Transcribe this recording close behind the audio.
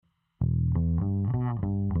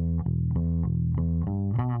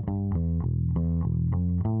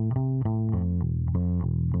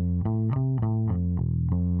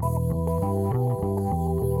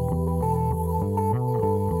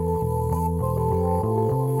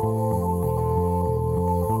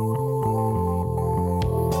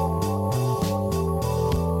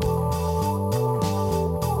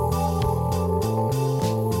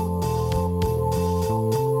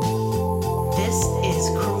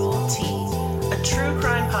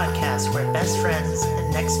where best friends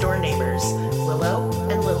and next-door neighbors, Willow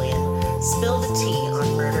and Lillian, spill the tea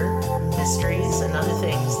on murder, mysteries, and other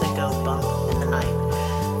things that go bump in the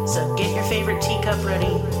night. So get your favorite teacup ready,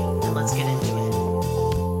 and let's get into it.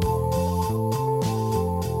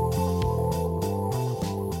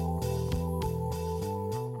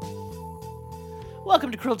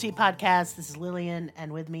 Welcome to Cruelty Podcast. This is Lillian,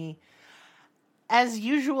 and with me, as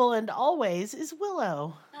usual and always, is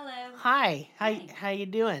Willow. Hello. Hi. How you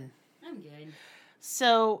doing? I'm good.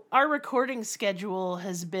 So, our recording schedule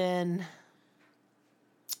has been...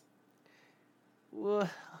 Yeah.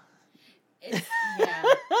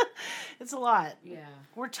 It's a lot. Yeah.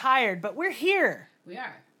 We're tired, but we're here. We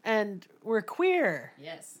are. And we're queer.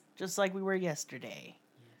 Yes. Just like we were yesterday.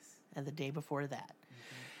 Yes. And the day before that. Mm-hmm.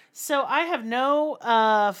 So, I have no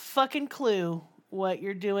fucking clue what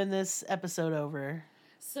you're doing this episode over.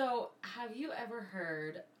 So, have you ever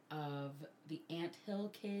heard of the Anthill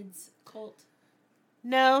Kids cult?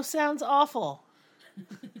 No, sounds awful.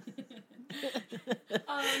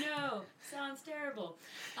 Oh no, sounds terrible.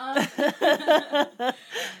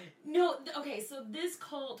 No, okay, so this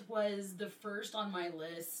cult was the first on my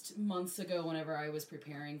list months ago whenever I was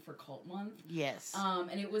preparing for Cult Month. Yes.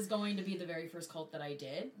 And it was going to be the very first cult that I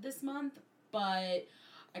did this month, but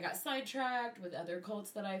I got sidetracked with other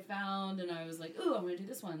cults that I found, and I was like, ooh, I'm going to do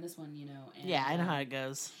this one, you know. And, yeah, I know how it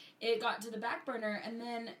goes. It got to the back burner, and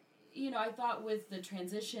then, you know, I thought with the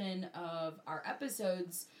transition of our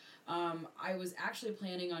episodes, I was actually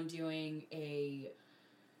planning on doing a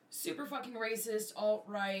super fucking racist,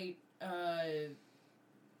 alt-right,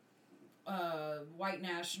 white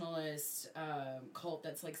nationalist cult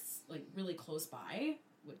that's like really close by,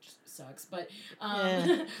 which sucks, but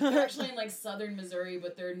they're actually in like southern Missouri,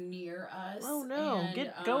 but they're near us. Oh no,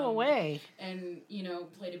 and, go away. And, you know,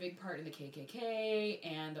 played a big part in the KKK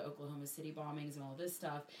and the Oklahoma City bombings and all this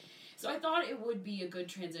stuff. So I thought it would be a good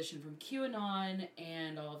transition from QAnon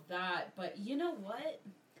and all of that, but you know what?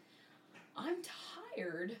 I'm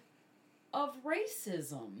tired of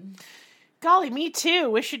racism. Golly, me too.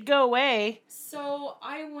 Wish it'd go away. So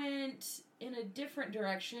I went in a different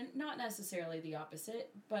direction, not necessarily the opposite,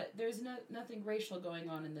 but there's nothing racial going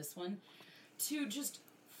on in this one, to just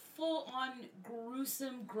full-on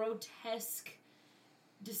gruesome, grotesque,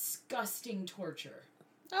 disgusting torture.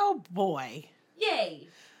 Oh boy. Yay!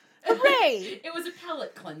 Hooray! It was a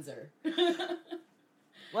palate cleanser.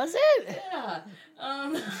 Was it? Yeah.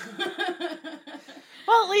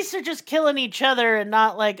 Well, at least they're just killing each other and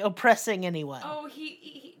not, like, oppressing anyone. Oh,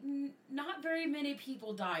 he not very many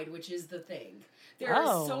people died, which is the thing. There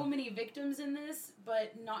are so many victims in this,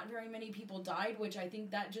 but not very many people died, which I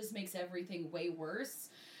think that just makes everything way worse.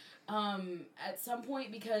 At some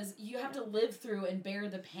point, because you have to live through and bear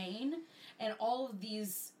the pain, and all of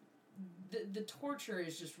these... The torture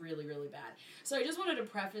is just really, really bad. So I just wanted to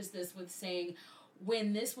preface this with saying,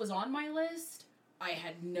 when this was on my list, I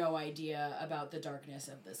had no idea about the darkness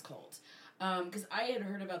of this cult. Because I had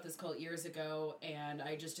heard about this cult years ago, and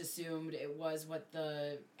I just assumed it was what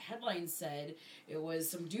the headlines said. It was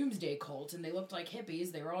some doomsday cult, and they looked like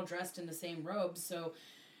hippies. They were all dressed in the same robes, so,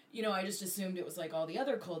 you know, I just assumed it was like all the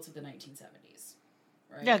other cults of the 1970s.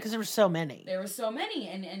 Right? Yeah, because there were so many. There were so many,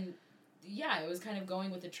 and yeah, it was kind of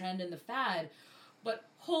going with the trend and the fad, but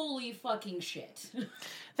holy fucking shit.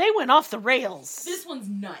 They went off the rails. This one's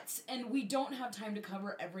nuts, and we don't have time to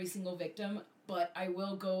cover every single victim, but I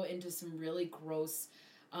will go into some really gross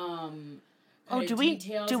do we need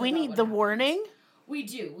the happened. warning? We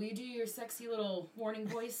do. Will you do your sexy little warning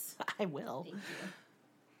voice? I will. Thank you.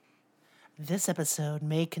 This episode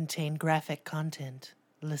may contain graphic content.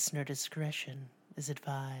 Listener discretion is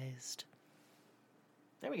advised.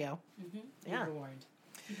 There we go. Mm-hmm. Yeah. You're warned.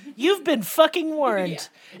 You've been fucking warned.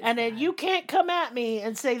 Yeah, and then you can't come at me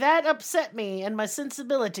and say that upset me and my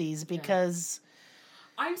sensibilities because...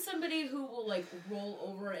 I'm somebody who will, like, roll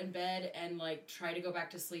over in bed and, like, try to go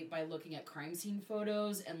back to sleep by looking at crime scene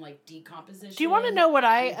photos and, like, decomposition. Do you want to know what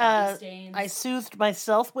I soothed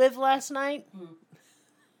myself with last night?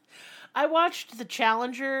 I watched the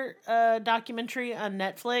Challenger documentary on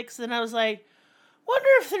Netflix, and I was like, wonder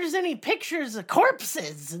if there's any pictures of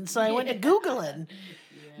corpses. And so I went to Googling.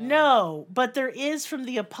 Yeah. No, but there is from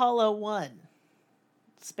the Apollo 1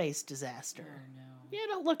 space disaster. Oh, no. Yeah,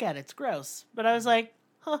 don't look at it. It's gross. But I was like,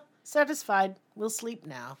 satisfied. We'll sleep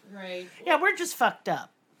now. Right. Yeah, we're just fucked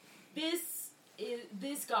up. This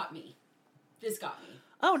got me. This got me.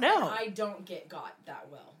 Oh, no. And I don't get got that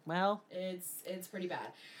well. Well. It's pretty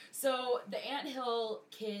bad. So, the Anthill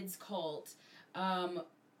Kids cult,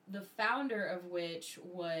 the founder of which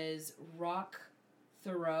was Rock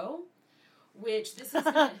Thoreau, which this is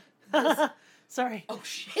Sorry. Oh,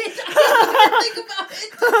 shit. I didn't think about it.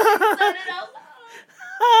 I said it out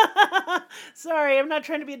loud. Sorry, I'm not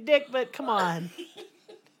trying to be a dick, but come on.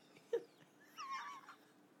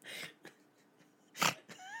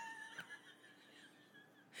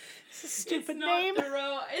 It's a stupid name. It's not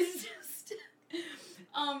Thoreau. It's just...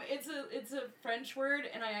 it's a French word,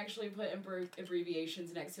 and I actually put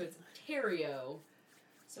abbreviations next to it. It's Theriault.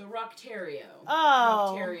 So Rock Theriault.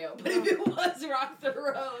 Oh. Rock Theriault. But if it was Rock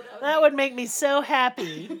Thoreau, that would make me so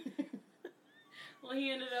happy. Well,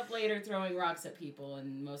 he ended up later throwing rocks at people,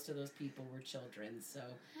 and most of those people were children, so...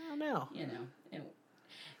 I don't know. You know.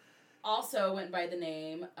 Also went by the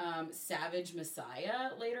name Savage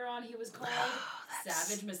Messiah. Later on, he was called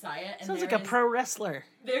Savage Messiah. And sounds like a pro wrestler.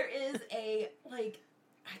 There is a, like...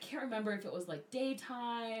 I can't remember if it was, like,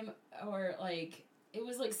 daytime or, like... It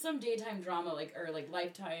was, like, some daytime drama, like, or, like,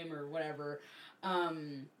 Lifetime or whatever.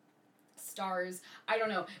 Stars. I don't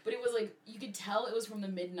know. But it was, like, you could tell it was from the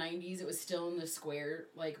mid-90s. It was still in the square,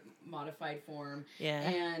 like, modified form. Yeah.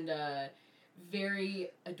 And,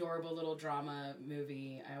 very adorable little drama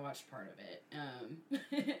movie. I watched part of it,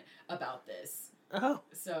 about this. Oh.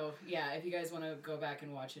 So, yeah, if you guys want to go back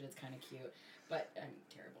and watch it, it's kind of cute. But, I'm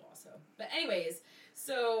terrible also. But anyways,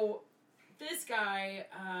 so... This guy,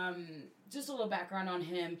 just a little background on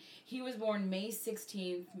him. He was born May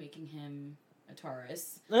 16th, making him a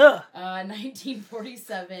Taurus.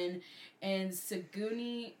 1947 in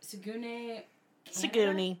Saguenay, Canada?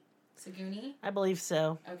 Saguenay? I believe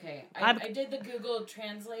so. Okay. I did the Google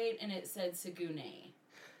Translate, and it said Saguenay.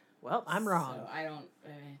 Well, I'm wrong. So I don't...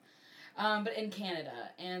 but in Canada.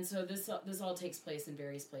 And so this all takes place in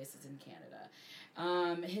various places in Canada.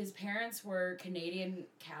 His parents were Canadian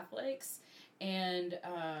Catholics, and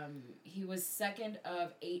he was second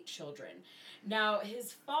of 8 children. Now,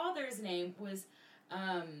 his father's name was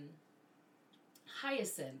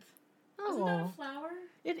Hyacinth. Oh. Isn't that a flower?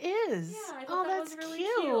 It is. Yeah, I thought that was really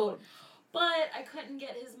cute. But I couldn't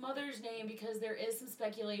get his mother's name because there is some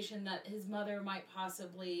speculation that his mother might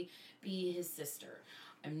possibly be his sister.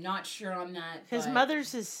 I'm not sure on that. His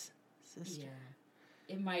mother's his sister. Yeah.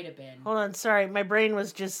 It might have been. Hold on, sorry. My brain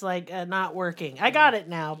was just like not working. I got it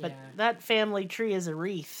now, but that family tree is a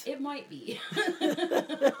wreath. It might be.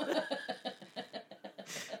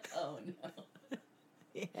 Oh, no.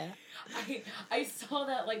 Yeah. I saw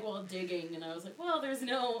that like while digging, and I was like, well, there's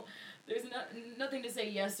nothing to say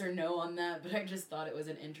yes or no on that, but I just thought it was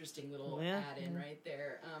an interesting little add-in right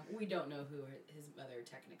there. We don't know who his mother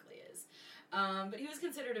technically is. But he was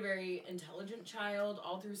considered a very intelligent child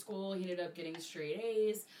all through school. He ended up getting straight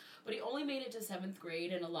A's, but he only made it to 7th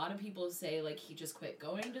grade, and a lot of people say, like, he just quit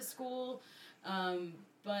going to school.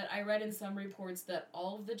 But I read in some reports that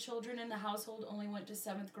all of the children in the household only went to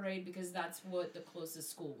 7th grade because that's what the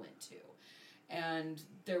closest school went to. And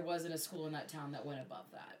there wasn't a school in that town that went above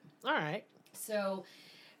that. All right. So,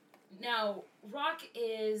 now, Rock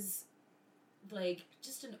is... like,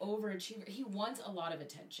 just an overachiever. He wants a lot of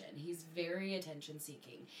attention. He's very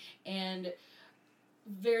attention-seeking. And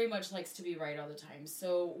very much likes to be right all the time.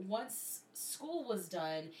 So, once school was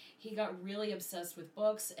done, he got really obsessed with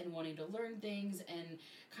books and wanting to learn things and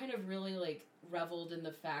kind of really, like, reveled in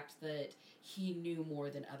the fact that he knew more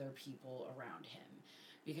than other people around him.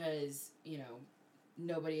 Because, you know,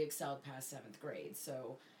 nobody excelled past 7th grade.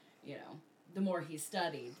 So, you know, the more he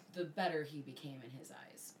studied, the better he became in his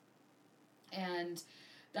eyes. And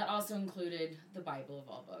that also included the Bible of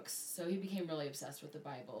all books. So he became really obsessed with the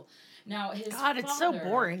Bible. Now, his father... it's so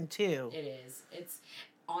boring, too. It is. It's...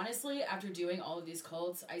 Honestly, after doing all of these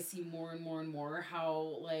cults, I see more and more and more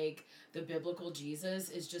how, like, the biblical Jesus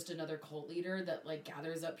is just another cult leader that, like,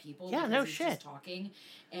 gathers up people. Yeah, because no he's shit. just talking.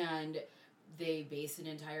 And they base an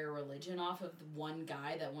entire religion off of one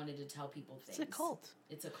guy that wanted to tell people things. It's a cult.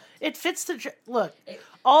 It's a cult. It fits the... Look, it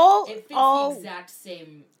fits the exact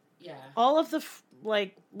same... Yeah. All of the,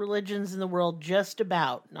 religions in the world, just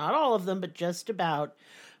about, not all of them, but just about,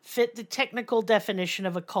 fit the technical definition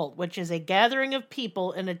of a cult, which is a gathering of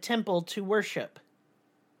people in a temple to worship.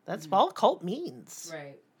 That's all a cult means.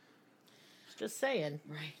 Right. Just saying.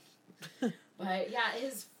 Right. But, yeah,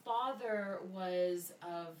 his father was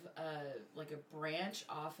of, a branch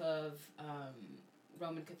off of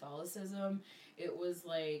Roman Catholicism. It was,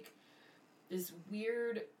 like, this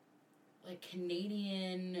weird... like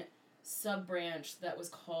Canadian sub-branch that was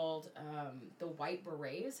called the White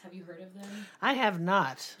Berets. Have you heard of them? I have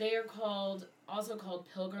not. They are also called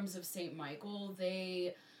Pilgrims of St. Michael.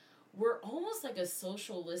 They were almost like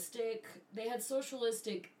they had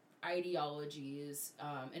socialistic ideologies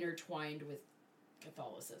intertwined with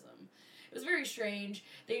Catholicism. It was very strange.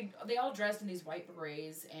 They all dressed in these white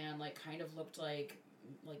berets and like kind of looked like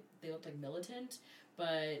they looked like militant,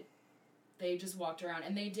 but they just walked around,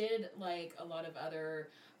 and they did like a lot of other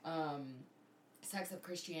sects of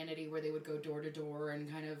Christianity where they would go door to door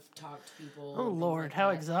and kind of talk to people. Oh Lord, like how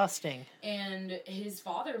exhausting! And his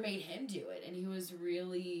father made him do it, and he was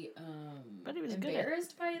really but he was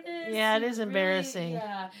embarrassed by this. Yeah, it is embarrassing. Really,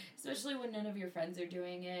 yeah, especially when none of your friends are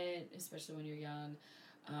doing it, especially when you're young.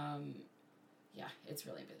 Yeah, it's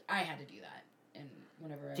really bad. I had to do that, and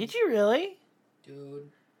whenever Did you really? Dude.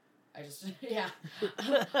 I just, yeah,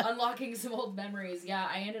 unlocking some old memories. Yeah,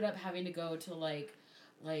 I ended up having to go to, like,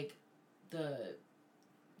 the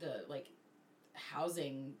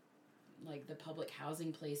housing, like, the public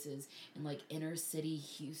housing places in, like, inner city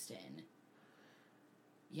Houston.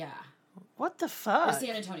 Yeah. What the fuck? Or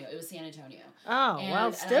San Antonio. It was San Antonio. Oh, and,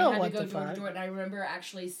 well, still, and I what had to go the door fuck? to door, and I remember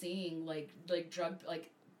actually seeing,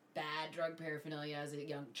 bad drug paraphernalia as a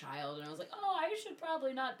young child, and I was like, oh, I should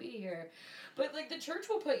probably not be here. But, like, the church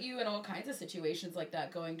will put you in all kinds of situations like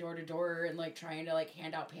that, going door to door and, like, trying to, like,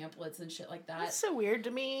 hand out pamphlets and shit like that. That's so weird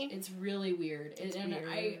to me. It's really weird. And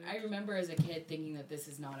weird. I remember as a kid thinking that this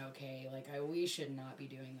is not okay. Like, we should not be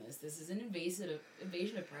doing this. This is an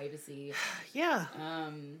invasion of privacy. Yeah.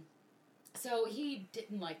 So he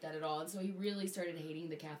didn't like that at all, and so he really started hating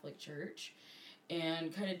the Catholic Church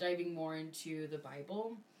and kind of diving more into the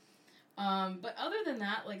Bible. But other than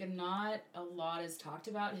that, like, not a lot is talked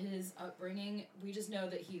about his upbringing. We just know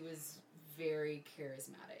that he was very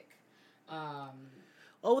charismatic.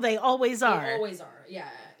 Oh, they always are. They always are. Yeah.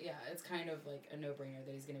 It's kind of like a no-brainer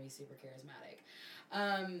that he's going to be super charismatic.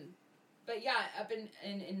 But yeah, up in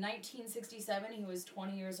 1967, he was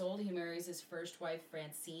 20 years old. He marries his first wife,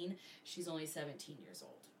 Francine. She's only 17 years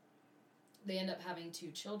old. They end up having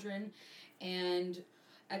 2 children, and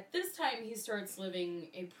at this time, he starts living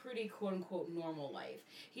a pretty quote-unquote normal life.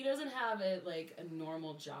 He doesn't have a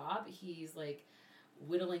normal job. He's, like,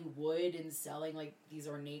 whittling wood and selling, like, these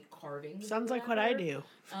ornate carvings. Sounds like what I do.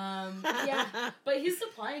 Yeah, but he's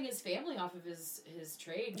supplying his family off of his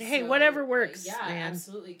trade. Hey, so, whatever works, yeah, man.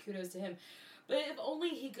 Absolutely. Kudos to him. But if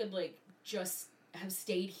only he could, like, just have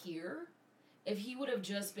stayed here. If he would have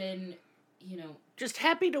just been, just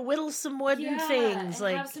happy to whittle some wooden things, and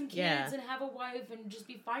like have some kids and have a wife and just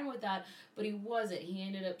be fine with that. But he wasn't. He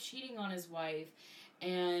ended up cheating on his wife,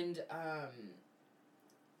 and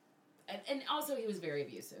also he was very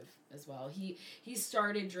abusive as well. He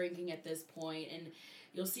started drinking at this point, and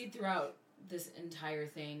you'll see throughout this entire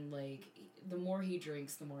thing, like, the more he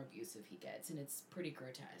drinks, the more abusive he gets, and it's pretty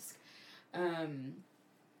grotesque.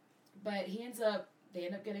 But they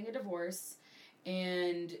end up getting a divorce.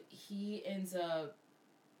 And he ends up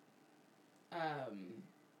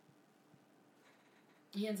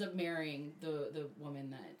marrying the woman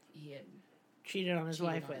that he had cheated on his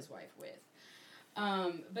wife with.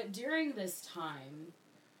 But during this time,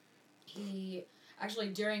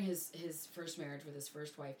 during his first marriage with his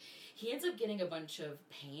first wife, he ends up getting a bunch of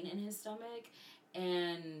pain in his stomach,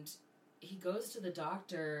 and he goes to the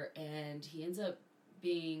doctor, and he ends up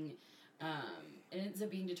being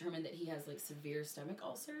determined that he has, like, severe stomach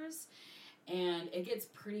ulcers, and it gets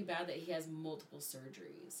pretty bad that he has multiple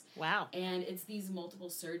surgeries. Wow. And it's these multiple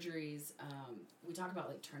surgeries, we talk about,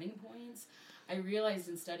 like, turning points. I realized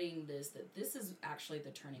in studying this that this is actually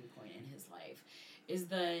the turning point in his life, is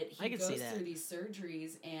that he goes through these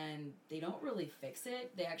surgeries and they don't really fix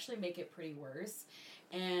it. They actually make it pretty worse.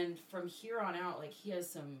 And from here on out, like, he has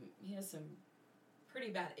some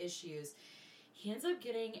pretty bad issues. He ends up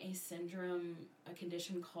getting a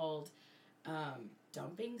condition called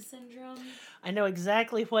dumping syndrome. I know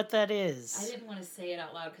exactly what that is. I didn't want to say it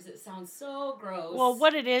out loud because it sounds so gross. Well,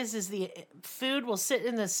 what it is the food will sit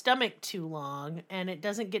in the stomach too long, and it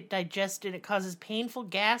doesn't get digested. It causes painful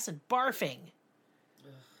gas and barfing.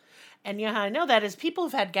 Ugh. And yeah, I know that is people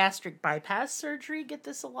who've had gastric bypass surgery get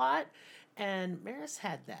this a lot, and Maris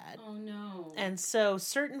had that. Oh, no. And so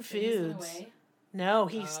certain foods... No,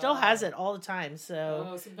 he still has it all the time.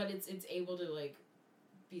 But it's able to, like,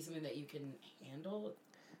 be something that you can handle?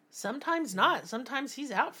 Sometimes not. Sometimes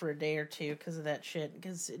he's out for a day or two because of that shit.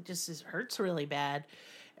 Because it just hurts really bad.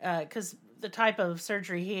 Because the type of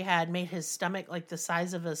surgery he had made his stomach like the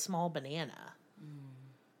size of a small banana.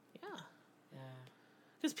 Yeah.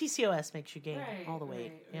 Because PCOS makes you gain all the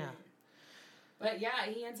weight. Right. Yeah. But yeah,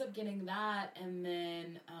 he ends up getting that, and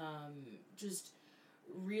then just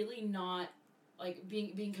really not... like,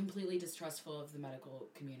 being completely distrustful of the medical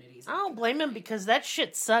communities. I don't blame him because that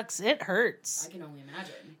shit sucks. It hurts. I can only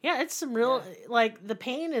imagine. Yeah, it's some real... like, the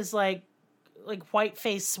pain is like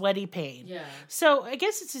white-faced, sweaty pain. Yeah. So, I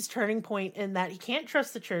guess it's his turning point in that he can't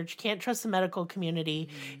trust the church, can't trust the medical community.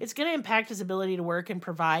 Mm-hmm. It's going to impact his ability to work and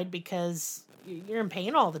provide because you're in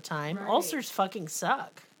pain all the time. Right. Ulcers fucking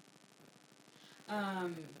suck.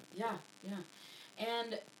 Yeah.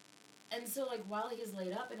 And so, like, while he's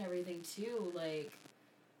laid up and everything, too, like,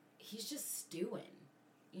 he's just stewing.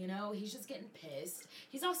 You know, he's just getting pissed.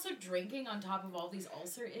 He's also drinking on top of all these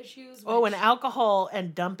ulcer issues. And alcohol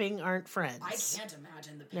and dumping aren't friends. I can't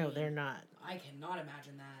imagine the pain. No, they're not. I cannot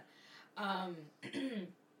imagine that.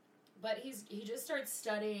 But he just starts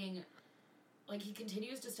studying, like, he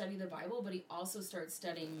continues to study the Bible, but he also starts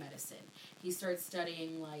studying medicine. He starts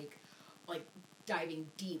studying, like diving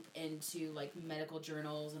deep into, like, medical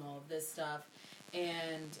journals and all of this stuff,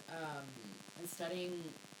 and studying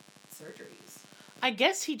surgeries. I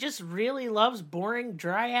guess he just really loves boring,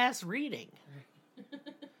 dry-ass reading.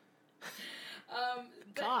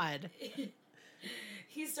 God.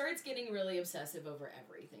 He starts getting really obsessive over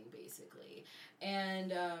everything, basically.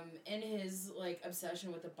 And in his, like,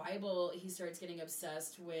 obsession with the Bible, he starts getting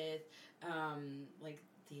obsessed with, like,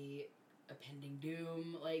 the impending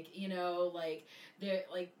doom, like, you know, like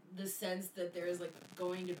the sense that there's, like,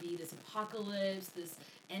 going to be this apocalypse, this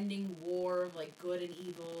ending war of, like, good and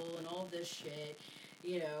evil and all this shit.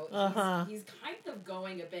 You know, he's kind of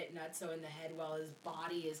going a bit nutso in the head while his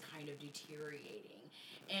body is kind of deteriorating.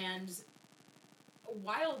 And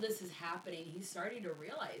while this is happening, he's starting to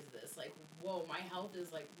realize this, like, whoa, my health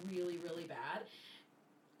is, like, really, really bad.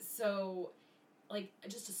 So, like,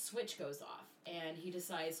 just a switch goes off, and he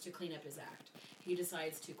decides to clean up his act. He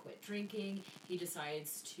decides to quit drinking. He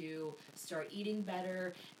decides to start eating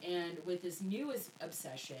better. And with this newest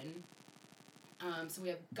obsession, so we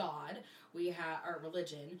have God, we have our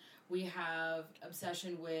religion, we have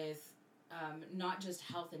obsession with not just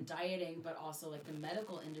health and dieting, but also, like, the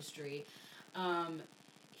medical industry.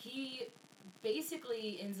 He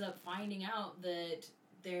basically ends up finding out that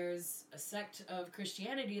there's a sect of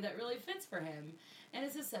Christianity that really fits for him, and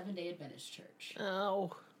it's a Seventh-day Adventist church.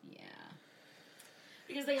 Oh. Yeah.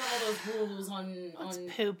 Because they have all those rules on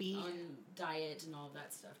diet and all of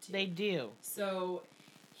that stuff, too. They do. So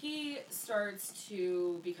he starts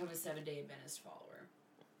to become a Seventh-day Adventist follower.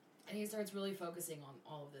 And he starts really focusing on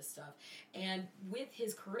all of this stuff. And with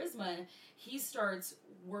his charisma, he starts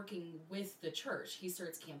working with the church. He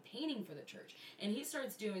starts campaigning for the church. And he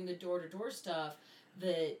starts doing the door-to-door stuff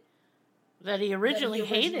that he originally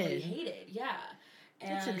hated. Yeah.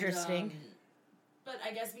 That's interesting. But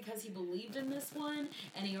I guess because he believed in this one,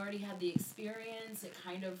 and he already had the experience, it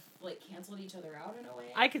kind of, like, canceled each other out in a way.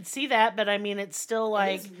 I could see that, but I mean, it's still,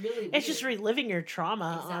 like, it's just reliving your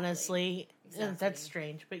trauma, exactly. Honestly. Exactly. That's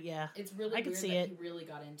strange, but yeah. It's really weird that he really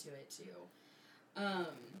got into it, too.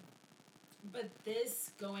 But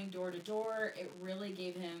this going door to door, it really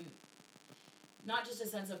gave him not just a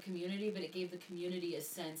sense of community, but it gave the community a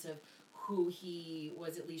sense of who he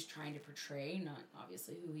was at least trying to portray, not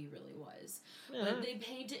obviously who he really was. Yeah. But it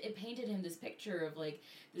painted him this picture of, like,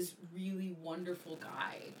 this really wonderful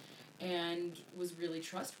guy and was really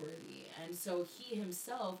trustworthy. And so he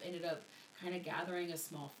himself ended up kind of gathering a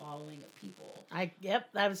small following of people. I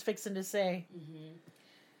was fixing to say. Mm-hmm.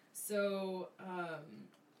 So,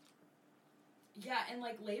 yeah, and,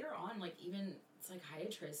 like, later on, like, even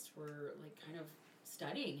psychiatrists were, like, kind of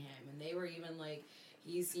studying him, and they were even, like,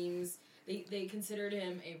 they considered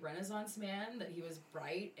him a Renaissance man, that he was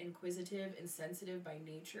bright, inquisitive, and sensitive by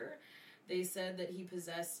nature. They said that he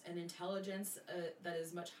possessed an intelligence that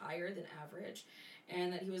is much higher than average,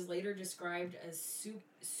 and that he was later described as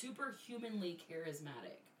superhumanly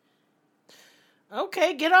charismatic.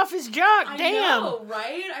 Okay, get off his jock, damn. I know,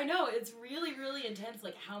 right? I know, it's really, really intense,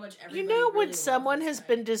 like, how much everybody when really someone has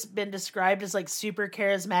been described as, like, super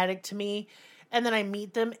charismatic to me, and then I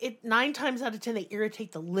meet them, 9 times out of 10 they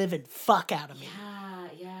irritate the living fuck out of me.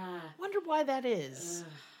 Yeah. Wonder why that is.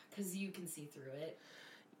 Because you can see through it.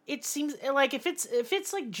 It seems like if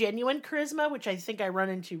it's like genuine charisma, which I think I run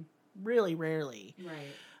into really rarely.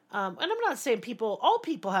 Right. And I'm not saying all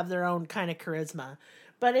people have their own kind of charisma,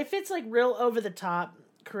 but if it's like real over the top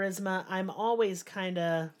charisma, I'm always kind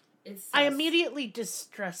of I immediately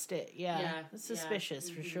distrust it. Yeah. It's suspicious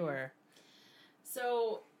for sure.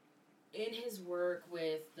 So in his work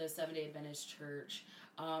with the Seventh-day Adventist Church,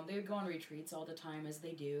 they would go on retreats all the time, as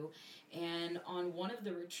they do. And on one of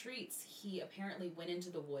the retreats, he apparently went into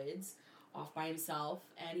the woods off by himself,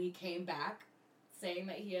 and he came back saying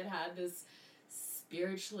that he had this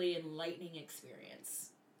spiritually enlightening experience.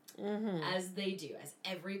 Mm-hmm. As they do, as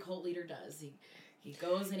every cult leader does. He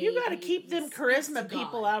goes and you got to keep them charisma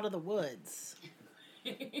people out of the woods.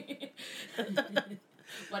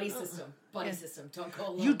 Buddy system. Don't go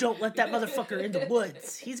alone. You don't let that motherfucker in the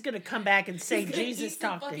woods. He's going to come back and say Jesus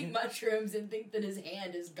talked to him. He's mushrooms and think that his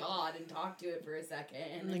hand is God and talk to it for a second.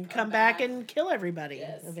 And then come back and kill everybody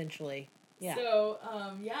eventually. Yeah. So,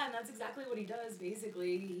 and that's exactly what he does,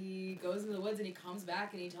 basically. He goes into the woods and he comes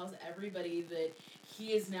back and he tells everybody that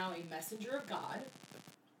he is now a messenger of God.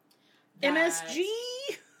 MSG?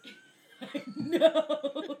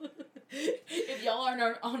 No. If y'all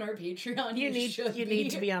aren't on our Patreon, you need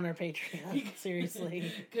to be on our Patreon.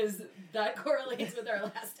 Seriously. Because that correlates with our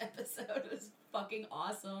last episode. It was fucking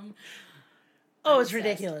awesome. Oh, it's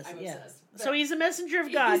ridiculous. I'm obsessed. So he's a messenger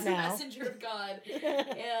of God now. He's a messenger of God.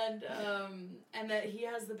 And that he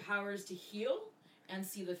has the powers to heal and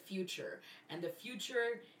see the future. And the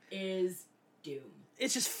future is doom.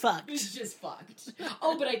 It's just fucked. It's just fucked.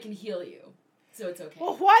 Oh, but I can heal you. So it's okay.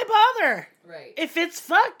 Well, why bother? Right. If it's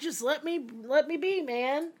fucked, just let me be,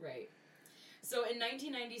 man. Right. So in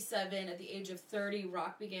 1997, at the age of 30,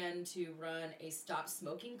 Rock began to run a stop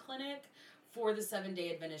smoking clinic for the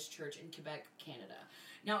Seventh-day Adventist Church in Quebec, Canada.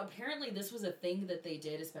 Now, apparently, this was a thing that they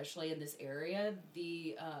did, especially in this area.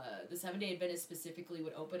 The Seventh-day Adventists specifically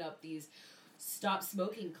would open up these stop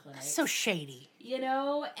smoking clinics. So shady.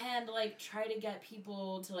 And like try to get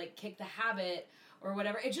people to like kick the habit or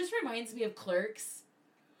whatever. It just reminds me of Clerks.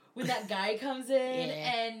 When that guy comes in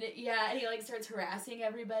and he like starts harassing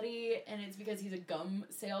everybody and it's because he's a gum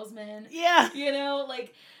salesman. Yeah.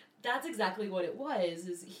 That's exactly what it was,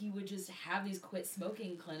 is he would just have these quit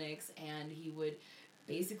smoking clinics and he would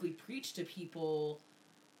basically preach to people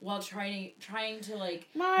while trying to like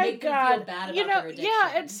make them feel bad about their addictions.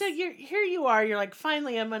 Yeah, and so here you are, you're like,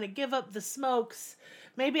 finally I'm going to give up the smokes.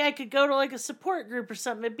 Maybe I could go to like a support group or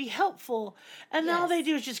something. It'd be helpful. And all they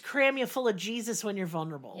do is just cram you full of Jesus when you're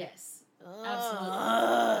vulnerable. Yes.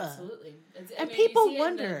 Absolutely. People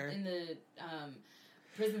wonder. In the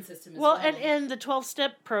prison system as well. And in the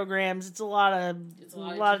 12-step programs, it's a lot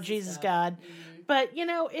of Jesus stuff. God. Mm-hmm. But,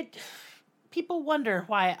 people wonder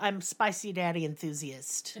why I'm spicy daddy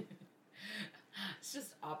enthusiast. It's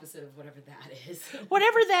just opposite of whatever that is.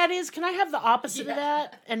 Whatever that is, can I have the opposite of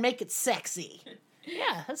that and make it sexy?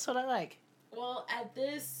 Yeah, that's what I like. Well, at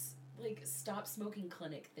this stop smoking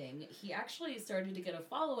clinic thing, he actually started to get a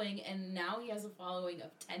following, and now he has a following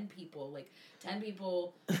of 10 people. 10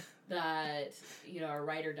 people that, are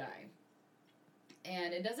ride or die.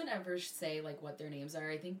 And it doesn't ever say, what their names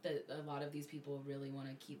are. I think that a lot of these people really want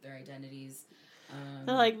to keep their identities.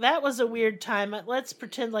 They're like, that was a weird time. Let's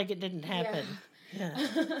pretend like it didn't happen. Yeah.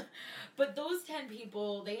 But those 10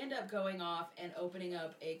 people, they end up going off and opening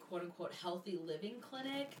up a quote-unquote healthy living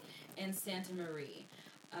clinic in Santa Marie.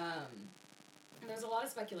 And there's a lot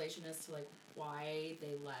of speculation as to, why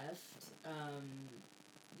they left.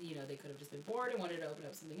 They could have just been bored and wanted to open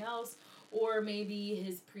up something else. Or maybe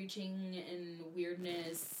his preaching and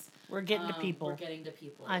weirdness... We're getting to people.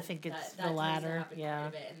 I think it's the latter. Yeah. Quite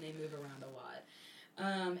a bit, and they move around a lot.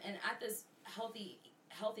 And at this healthy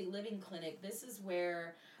living clinic, this is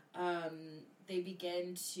where they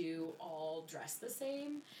begin to all dress the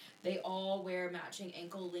same. They all wear matching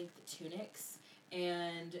ankle-length tunics.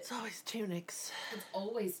 And it's always tunics.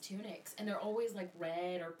 And they're always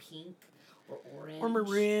red or pink or orange or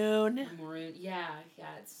maroon. Yeah.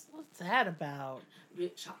 What's that about?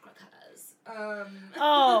 Root chakra colors.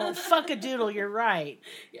 Oh, fuck a doodle. You're right.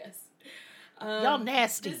 Yes. Y'all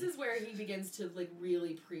nasty. This is where he begins to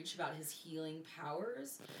really preach about his healing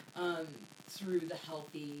powers through the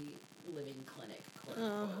healthy living clinic. Quote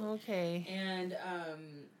unquote. Oh, okay. And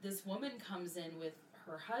this woman comes in with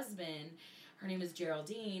her husband. Her name is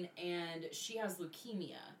Geraldine, and she has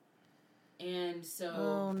leukemia. And so...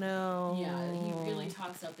 Oh, no. Yeah, he really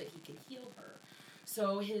talks up that he can heal her.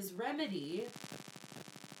 So his remedy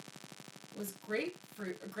was grape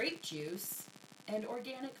juice and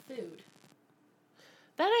organic food.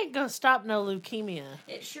 That ain't gonna stop no leukemia.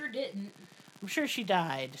 It sure didn't. I'm sure she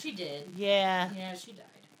died. She did. Yeah. Yeah, she died.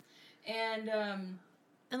 And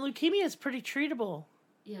leukemia is pretty treatable.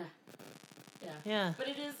 Yeah. Yeah. But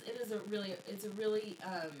it's a really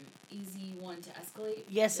easy one to escalate.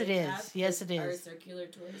 Yes, it is. Yes, it is. Our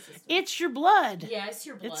circulatory system. It's your blood. Yeah, it's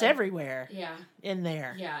your blood. It's everywhere. Yeah. In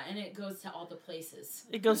there. Yeah, and it goes to all the places.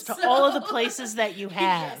 It goes to all of the places that you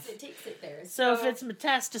have. Yes, it takes it there. So if it's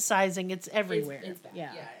metastasizing, it's everywhere. It's bad.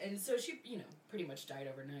 Yeah. And so she, pretty much died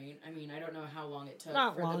overnight. I mean, I don't know how long it took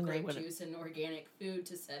for the grape juice and organic food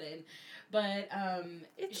to set in. But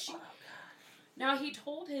Now, he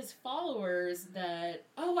told his followers that,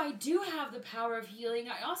 oh, I do have the power of healing.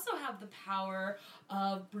 I also have the power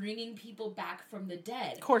of bringing people back from the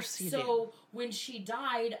dead. Of course you do. So, when she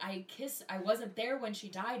died, I wasn't there when she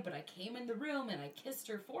died, but I came in the room and I kissed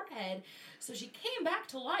her forehead. So, she came back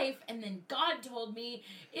to life, and then God told me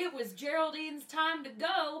it was Geraldine's time to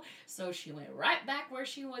go. So, she went right back where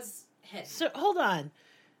she was headed. So, hold on.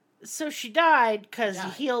 So, she died because you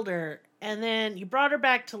healed her, and then you brought her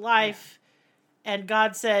back to life. Yeah. And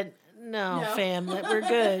God said, no, fam, that we're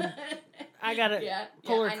good. I got to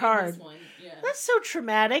pull her card. Yeah. That's so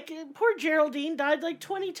traumatic. Poor Geraldine died like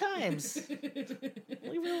 20 times.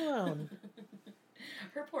 Leave her alone.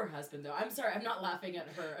 Her poor husband, though. I'm sorry, I'm not laughing at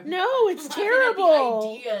her. No, it's terrible.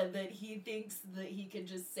 The idea that he thinks that he can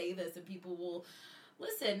just say this and people will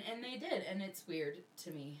listen, and they did, and it's weird to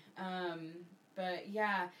me. But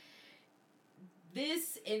yeah,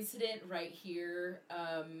 this incident right here,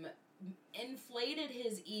 inflated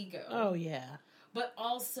his ego. Oh, yeah. But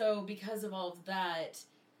also, because of all of that,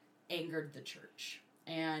 angered the church.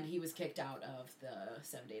 And he was kicked out of the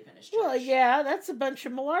Seventh-day Adventist church. Well, yeah, that's a bunch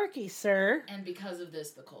of malarkey, sir. And because of this,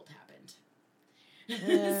 the cult happened.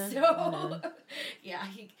 Yeah,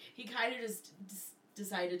 he kind of just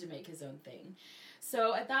decided to make his own thing.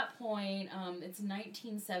 So at that point, it's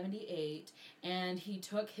 1978, and he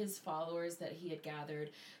took his followers that he had gathered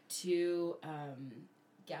to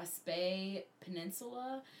Gaspé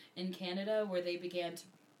Peninsula in Canada, where they began to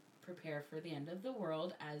prepare for the end of the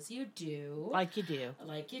world, as you do. Like you do.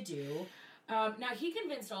 Now, he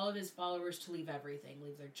convinced all of his followers to leave everything.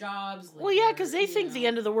 Leave their jobs. Well, yeah, because they think the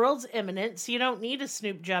end of the world's imminent, so you don't need a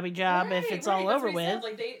Snoop Jobby job if it's all over with. Said.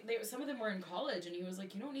 Like, they, some of them were in college, and he was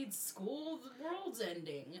like, you don't need school, the world's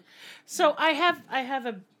ending. So I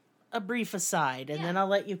have a brief aside, and then I'll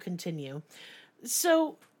let you continue.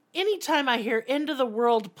 So anytime I hear end of the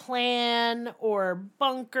world plan or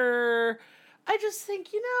bunker, I just think,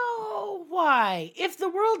 why? If the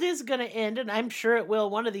world is going to end, and I'm sure it will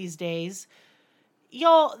one of these days,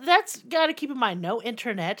 y'all, that's got to keep in mind. No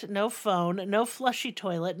internet, no phone, no flushy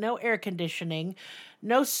toilet, no air conditioning,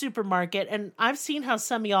 no supermarket. And I've seen how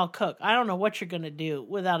some of y'all cook. I don't know what you're going to do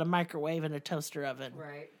without a microwave and a toaster oven.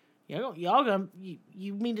 Right. Y'all gonna,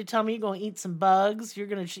 you mean to tell me you're going to eat some bugs? You're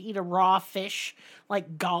going to eat a raw fish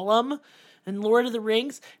like Gollum and Lord of the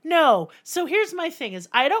Rings? No. So here's my thing is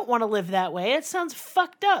I don't want to live that way. It sounds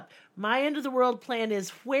fucked up. My end of the world plan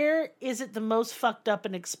is where is it the most fucked up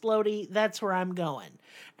and explodey? That's where I'm going.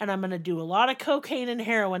 And I'm going to do a lot of cocaine and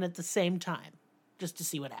heroin at the same time just to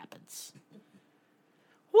see what happens.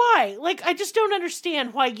 Why? Like, I just don't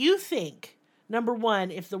understand why you think, number one,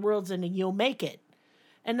 if the world's ending, you'll make it.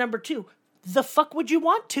 And number two, the fuck would you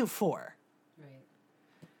want to for? Right.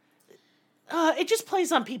 It just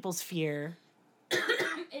plays on people's fear.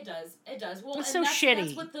 It does. Well, it's so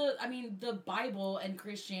shitty. That's what the Bible and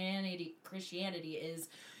Christianity is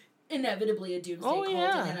inevitably a doomsday cult in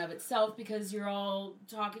and of itself, because you're all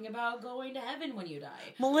talking about going to heaven when you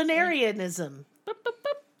die. Millenarianism.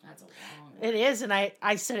 That's a long one. It is, and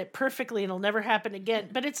I said it perfectly, and it'll never happen again.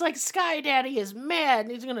 But it's like Sky Daddy is mad,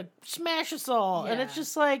 and he's going to smash us all. Yeah. And it's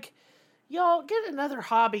just like, y'all, get another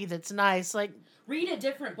hobby that's nice. Like, read a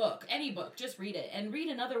different book. Any book. Just read it. And read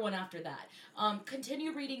another one after that.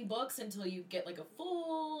 Continue reading books until you get like a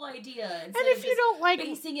full idea. And if you don't like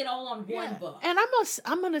basing it all on one book. And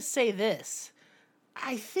I'm going to say this.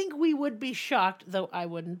 I think we would be shocked, though I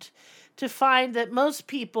wouldn't, to find that most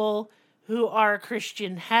people who are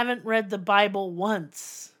Christian haven't read the Bible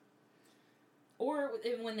once. Or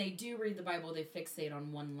when they do read the Bible, they fixate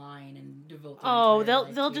on one line and devote.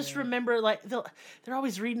 They'll just remember, like they're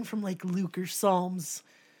always reading from like Luke or Psalms,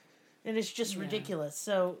 and it's just ridiculous.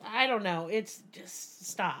 So I don't know. It's just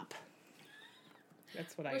stop.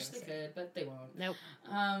 That's what I wish they could, but they won't. Nope.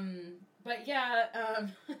 But yeah.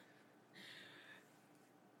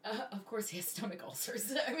 Of course, he has stomach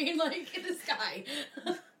ulcers. I mean, like this guy.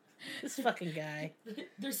 This fucking guy.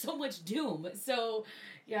 There's so much doom. So,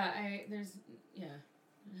 yeah,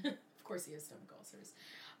 of course he has stomach ulcers.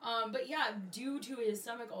 But yeah, due to his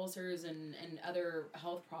stomach ulcers and other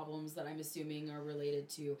health problems that I'm assuming are related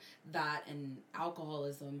to that and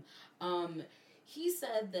alcoholism, he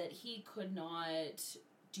said that he could not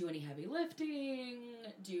do any heavy lifting,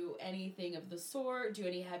 do anything of the sort, do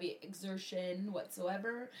any heavy exertion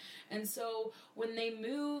whatsoever. And so when they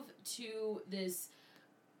move to this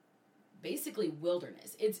basically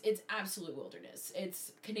wilderness. It's absolute wilderness.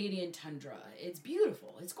 It's Canadian tundra. It's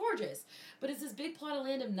beautiful. It's gorgeous. But it's this big plot of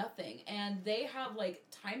land of nothing. And they have, like,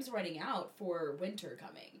 time's running out for winter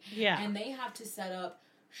coming. Yeah. And they have to set up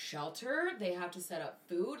shelter. They have to set up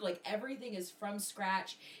food. Like, everything is from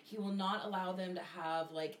scratch. He will not allow them to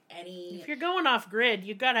have, like, any... If you're going off grid,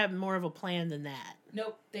 you got to have more of a plan than that.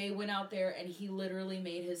 Nope. They went out there, and he literally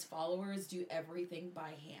made his followers do everything by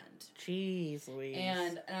hand. Jeez Louise.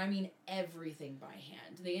 And I mean everything by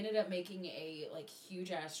hand. They ended up making a, like,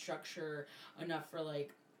 huge-ass structure enough for,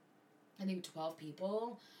 like, I think 12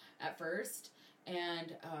 people at first.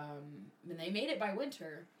 And they made it by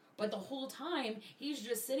winter. But the whole time, he's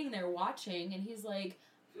just sitting there watching, and he's like,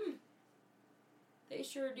 they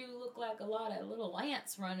sure do look like a lot of little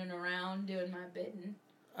ants running around doing my bidding.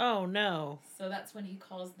 Oh, no. So that's when he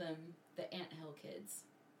calls them the Anthill Kids.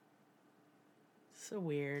 So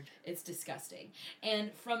weird. It's disgusting.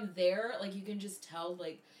 And from there, like, you can just tell,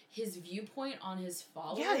 like, his viewpoint on his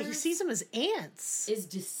followers... Yeah, he sees them as ants. ...is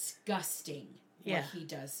disgusting what he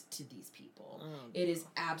does to these people. Oh, it is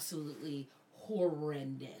absolutely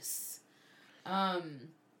horrendous.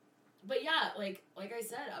 But yeah, like I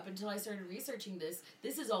said, up until I started researching this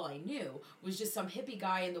is all I knew. Was just some hippie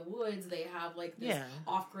guy in the woods. They have, like, this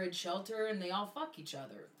off-grid shelter, and they all fuck each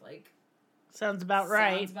other. Like... Sounds about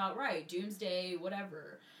right. Sounds about right. Doomsday,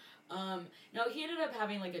 whatever. No, he ended up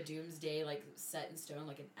having, like, a doomsday, like, set in stone,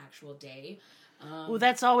 like, an actual day. Well,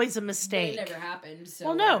 that's always a mistake. It never happened, so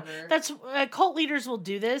well, no. whatever. That's cult leaders will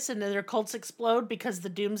do this, and then their cults explode because the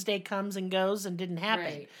doomsday comes and goes and didn't happen.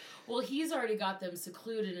 Right. Well, he's already got them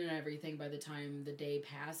secluded and everything by the time the day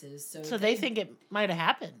passes. So they think it might have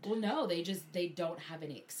happened. Well, no, they don't have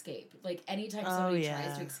any escape. Like, anytime somebody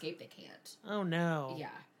tries to escape, they can't. Oh, no. Yeah.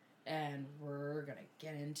 And we're going to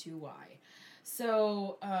get into why.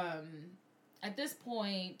 So, at this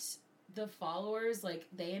point, the followers, like,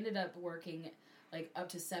 they ended up working, like, up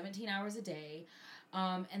to 17 hours a day.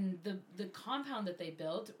 And the compound that they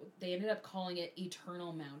built, they ended up calling it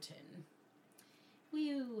Eternal Mountain.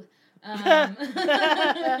 Woo!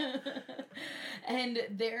 And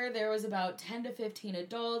there was about 10 to 15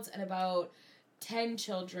 adults and about 10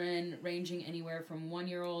 children, ranging anywhere from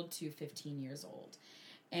 1-year-old to 15 years old.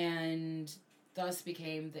 And thus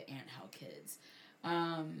became the Anthill Kids.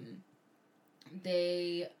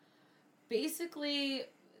 They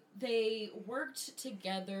worked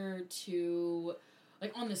together to,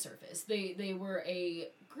 like, on the surface, they were a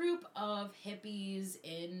group of hippies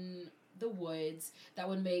in the woods that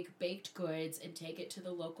would make baked goods and take it to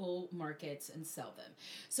the local markets and sell them.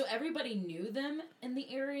 So everybody knew them in the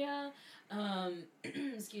area.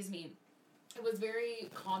 Excuse me. It was very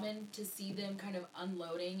common to see them kind of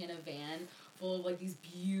unloading in a van full of, like, these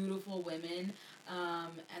beautiful women.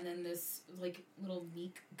 And then this, like, little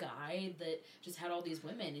meek guy that just had all these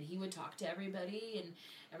women. And he would talk to everybody, and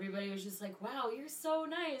everybody was just like, wow, you're so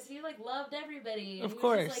nice. He, like, loved everybody. And of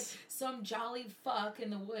course. He was just, like, some jolly fuck in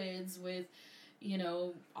the woods with, you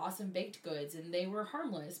know, awesome baked goods. And they were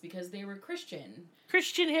harmless because they were Christian.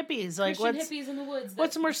 Christian hippies. Like, hippies in the woods.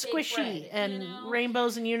 What's more squishy bread, and, you know?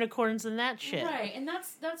 Rainbows and unicorns and that shit. Right. And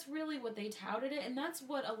that's really what they touted it. And that's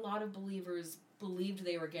what a lot of believers believed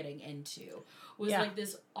they were getting into. Was like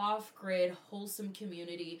this off-grid, wholesome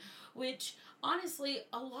community, which, honestly,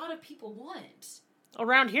 a lot of people want.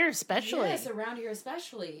 Around here especially. Yes, around here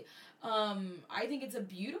especially. I think it's a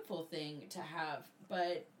beautiful thing to have,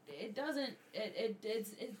 but it doesn't,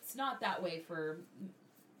 it's not that way for,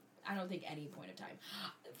 I don't think, any point of time.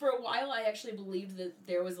 For a while, I actually believed that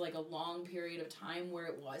there was, like, a long period of time where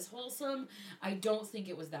it was wholesome. I don't think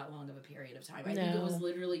it was that long of a period of time. I think it was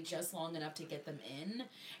literally just long enough to get them in,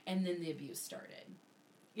 and then the abuse started.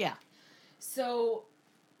 Yeah. So,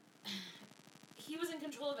 he was in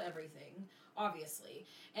control of everything, obviously,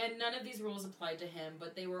 and none of these rules applied to him,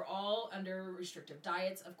 but they were all under restrictive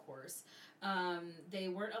diets, of course. They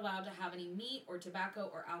weren't allowed to have any meat or tobacco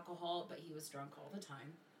or alcohol, but he was drunk all the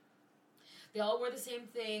time. They all wore the same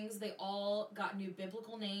things. They all got new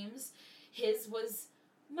biblical names. His was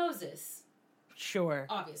Moses. Sure.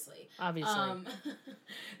 Obviously.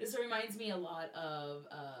 This reminds me a lot of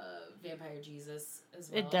Vampire Jesus as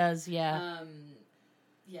well. It does, yeah.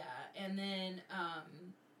 Yeah, and then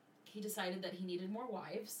he decided that he needed more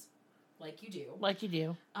wives, like you do. Like you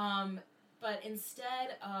do. But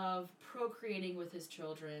instead of procreating with his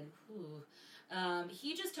children,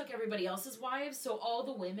 he just took everybody else's wives, so all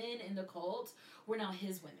the women in the cult were now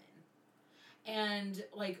his women. And,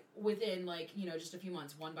 like, within, like, you know, just a few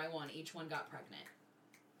months, one by one, each one got pregnant.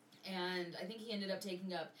 And I think he ended up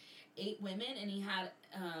taking up 8 women, and he had,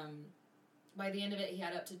 by the end of it, he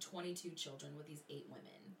had up to 22 children with these 8 women.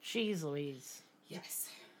 Jeez Louise. Yes.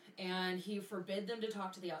 And he forbid them to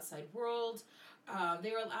talk to the outside world.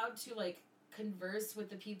 They were allowed to, like, converse with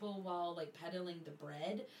the people while, like, peddling the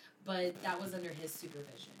bread, but that was under his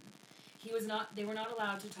supervision. They were not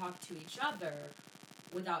allowed to talk to each other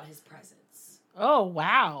without his presence. Oh,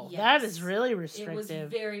 wow. Yes. That is really restrictive. It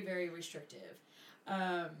was very, very restrictive.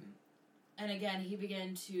 And again, he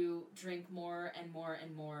began to drink more and more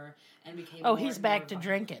and more and became more he's and back more to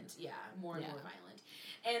violent. drinking. Yeah, more and more violent.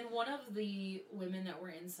 And one of the women that were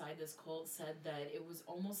inside this cult said that it was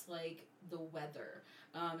almost like the weather.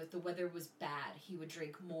 If the weather was bad, he would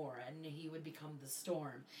drink more and he would become the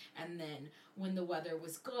storm. And then when the weather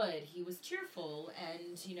was good, he was cheerful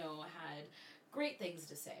and, had great things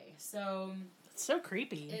to say. So... It's so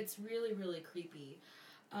creepy. It's really, really creepy.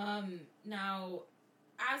 Now,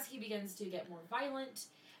 as he begins to get more violent,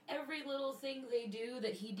 every little thing they do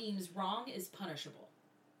that he deems wrong is punishable.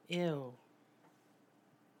 Ew.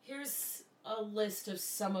 Here's a list of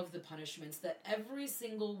some of the punishments that every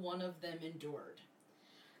single one of them endured.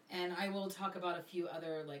 And I will talk about a few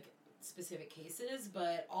other, specific cases,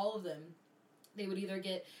 but all of them, they would either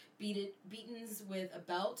get beatings with a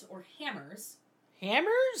belt or hammers.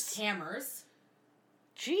 Hammers? Hammers.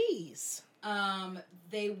 Jeez.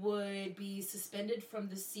 They would be suspended from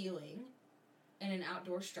the ceiling in an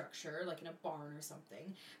outdoor structure, like in a barn or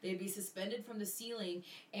something. They'd be suspended from the ceiling,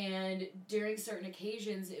 and during certain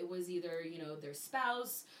occasions, it was either, their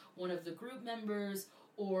spouse, one of the group members,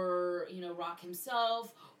 or, Rock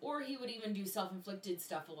himself, or he would even do self-inflicted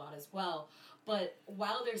stuff a lot as well. But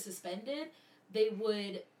while they're suspended, they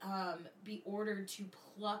would be ordered to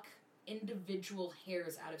pluck individual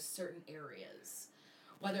hairs out of certain areas.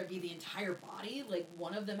 Whether it be the entire body,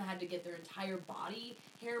 one of them had to get their entire body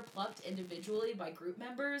hair plucked individually by group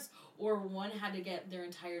members, or one had to get their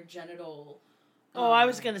entire genital I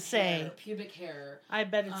was going to say. Pubic hair. I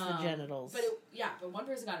bet it's the genitals. But one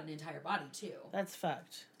person got an entire body, too. That's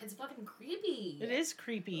fucked. It's fucking creepy. It is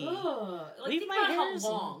creepy. Ugh. Leave think my about hairs how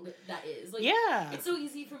long that is. Yeah. It's so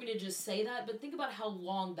easy for me to just say that, but think about how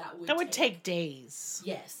long that would take. That would take days.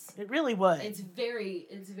 Yes. It really would. It's very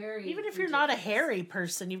Even if you're not a hairy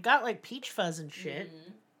person, you've got, peach fuzz and shit.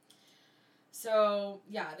 Mm-hmm. So,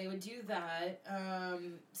 yeah, they would do that.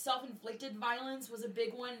 Self-inflicted violence was a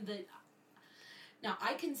big one that... Now,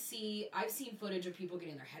 I've seen footage of people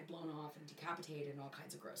getting their head blown off and decapitated and all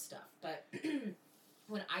kinds of gross stuff. But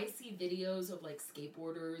when I see videos of,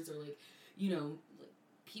 skateboarders or,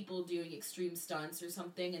 people doing extreme stunts or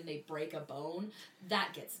something and they break a bone,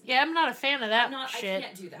 that gets me. Yeah, I'm not a fan of that shit. I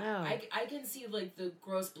can't do that. No. I can see, the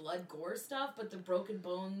gross blood gore stuff, but the broken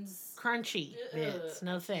bones... Crunchy bits.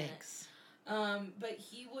 No thanks. But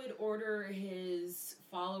he would order his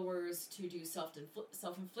followers to do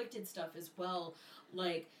self-inflicted stuff as well,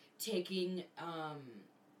 taking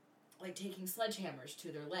sledgehammers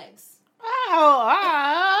to their legs.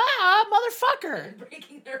 Motherfucker! And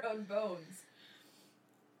breaking their own bones.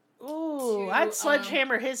 Ooh, I'd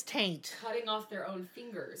sledgehammer his taint. Cutting off their own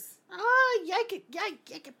fingers. Yank it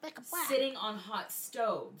back a whack. Sitting on hot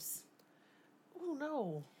stoves. Oh,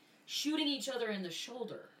 no. Shooting each other in the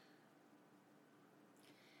shoulder.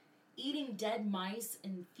 Eating dead mice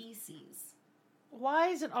and feces. Why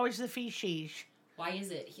is it always the feces? Why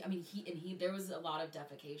is it? There was a lot of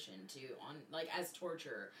defecation too, on as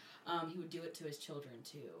torture. He would do it to his children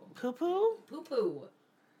too. Poo-poo? Poo-poo.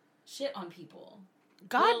 Shit on people.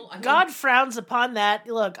 God frowns upon that.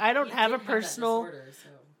 Look, I don't have a personal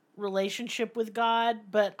relationship with God,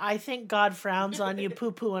 but I think God frowns on you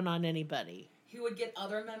poo-pooing on anybody. He would get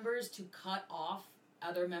other members to cut off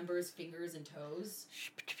other members' fingers and toes.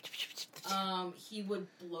 He would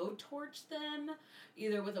blowtorch them,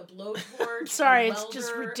 either with a blowtorch. Sorry, it's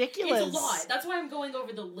just ridiculous. It's a lot. That's why I'm going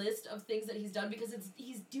over the list of things that he's done, because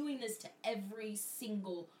he's doing this to every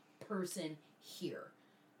single person here.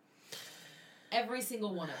 Every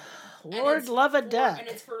single one of them. Lord love a duck. And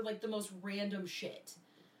it's for the most random shit.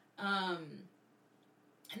 And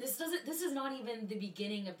this is not even the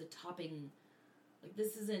beginning of the topping.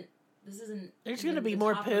 This isn't. There's going to be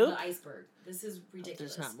more poop. Of the iceberg. This is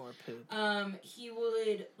ridiculous. There's not more poop. He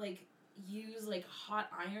would use hot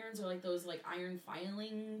irons or those iron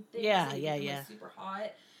filing things. Yeah. Super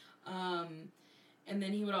hot. And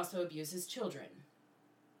then he would also abuse his children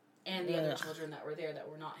and the other children that were there that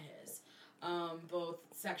were not his, both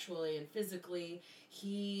sexually and physically.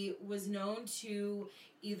 He was known to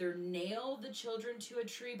either nail the children to a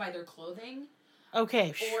tree by their clothing.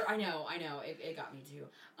 Okay. Or, I know, it got me too.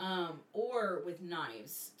 Or with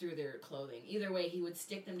knives through their clothing. Either way, he would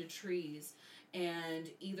stick them to trees and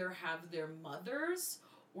either have their mothers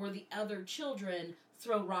or the other children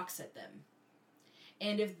throw rocks at them.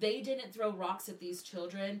 And if they didn't throw rocks at these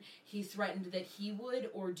children, he threatened that he would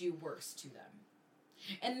or do worse to them.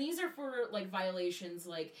 And these are for, like, violations,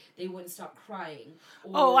 like, they wouldn't stop crying.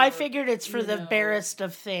 Or, I figured it's for the barest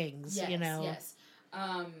of things, yes, you know. Yes,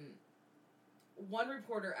 one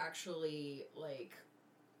reporter actually, like,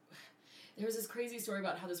 there was this crazy story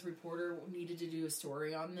about how this reporter needed to do a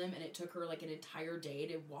story on them, and it took her, like, an entire day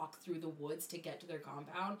to walk through the woods to get to their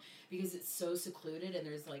compound because it's so secluded and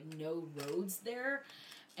there's, like, no roads there.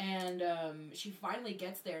 And she finally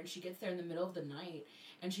gets there, and she gets there in the middle of the night,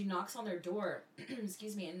 and she knocks on their door,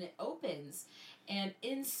 excuse me, and it opens, and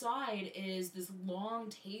inside is this long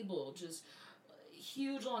table, just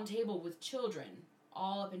huge long table with children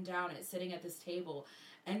all up and down it, sitting at this table,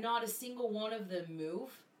 and not a single one of them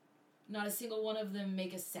move. Not a single one of them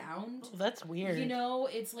make a sound. Oh, that's weird. You know,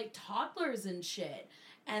 it's like toddlers and shit.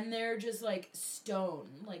 And they're just, like, stone.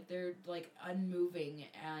 Like, they're, like, unmoving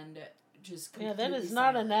and just completely that is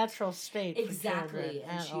silent. not a natural state Exactly.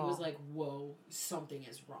 For and she all. was like, whoa, something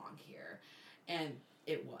is wrong here. And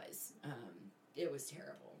it was. It was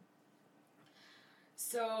terrible.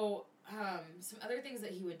 So, some other things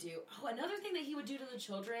that he would do. Oh, another thing that he would do to the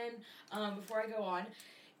children, before I go on,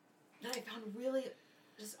 that I found really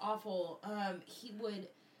just awful. He would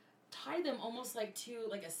tie them almost like to,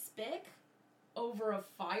 like, a spick over a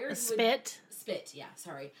fire. A spit? Spit, yeah,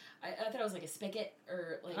 sorry. I thought it was like a spigot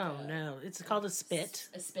or like no, it's called a spit.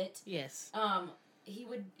 A spit? Yes. He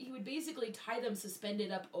would basically tie them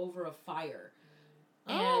suspended up over a fire.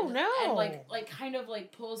 And like kind of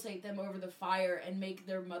like pulsate them over the fire and make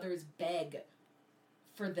their mothers beg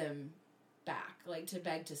for them back, like to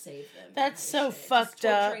beg to save them. That's so fucked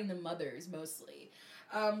up. Torturing the mothers mostly.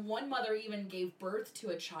 One mother even gave birth to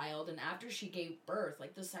a child, and after she gave birth,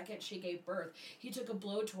 like the second she gave birth, he took a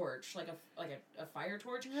blowtorch, like a fire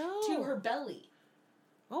torch, to her belly.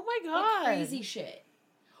 Oh my god! Like crazy shit.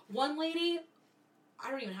 One lady,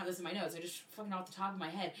 I don't even have this in my notes. I just fucking off the top of my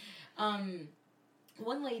head.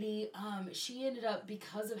 One lady, she ended up,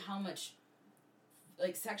 because of how much,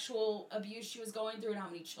 like, sexual abuse she was going through and how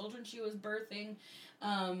many children she was birthing,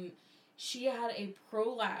 she had a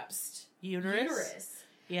prolapsed uterus.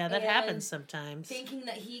 Yeah, that happens sometimes. Thinking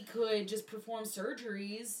that he could just perform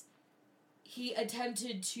surgeries, he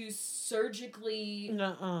attempted to surgically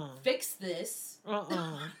fix this. No,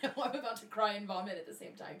 I'm about to cry and vomit at the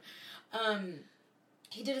same time.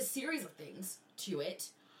 He did a series of things to it.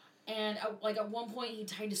 And, at one point, he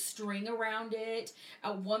tied a string around it.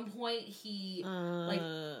 At one point, he,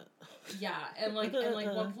 one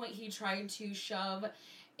point, he tried to shove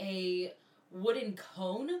a wooden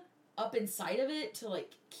cone up inside of it to,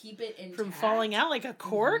 like, keep it intact. From falling out like a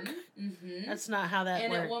cork? Mm-hmm. That's not how that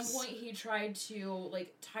works. And at one point, he tried to,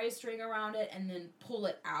 like, tie a string around it and then pull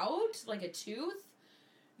it out, like a tooth.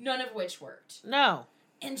 None of which worked. No.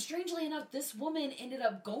 And strangely enough, this woman ended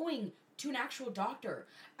up going to an actual doctor,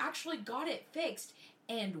 actually got it fixed,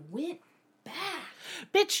 and went back.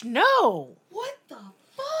 Bitch, no! What the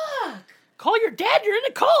fuck? Call your dad, you're in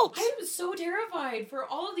a cult! I was so terrified for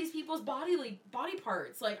all of these people's body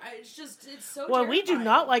parts. Like, it's so Well, terrifying. we do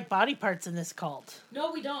not like body parts in this cult.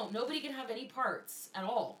 No, we don't. Nobody can have any parts at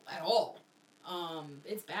all. At all.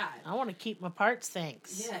 It's bad. I want to keep my parts,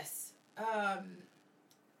 thanks. Yes.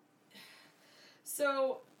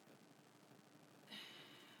 So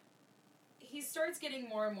he starts getting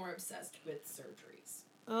more and more obsessed with surgeries.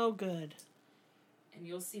 Oh, good. And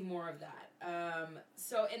you'll see more of that.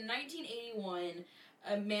 So in 1981,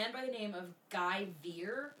 a man by the name of Guy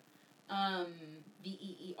Veer,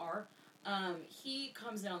 V-E-E-R, he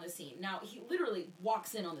comes in on the scene. Now, he literally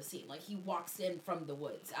walks in on the scene. Like, he walks in from the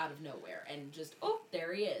woods out of nowhere and just,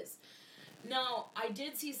 there he is. Now, I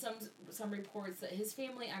did see some reports that his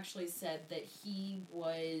family actually said that he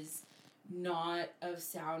was not of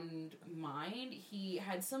sound mind. He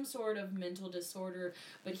had some sort of mental disorder,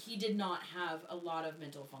 but he did not have a lot of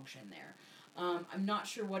mental function there. I'm not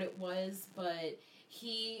sure what it was, but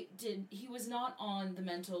he was not on the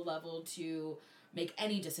mental level to make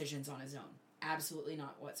any decisions on his own. Absolutely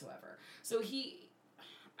not whatsoever. So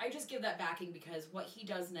I just give that backing because what he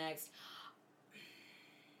does next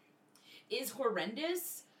is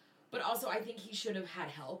horrendous, but also I think he should have had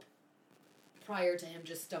help prior to him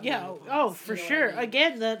just stumbling upon this, for sure. I mean?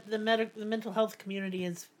 Again, the mental health community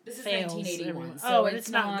is this is fails. 1981. So and it's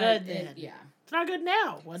not good then. It's not good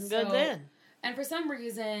now. Wasn't good then. And for some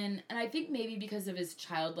reason, and I think maybe because of his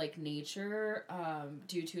childlike nature,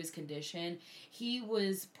 due to his condition, he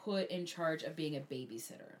was put in charge of being a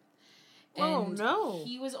babysitter. And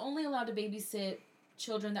he was only allowed to babysit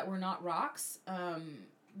children that were not Rock's.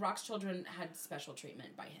 Rock's children had special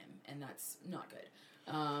treatment by him, and that's not good.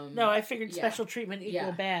 No, I figured special treatment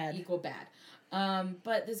equal bad. Equal bad.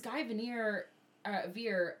 But this guy Veer,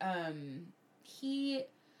 he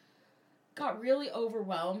got really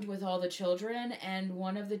overwhelmed with all the children, and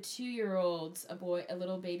one of the 2-year-olds, a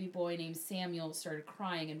little baby boy named Samuel, started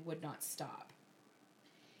crying and would not stop.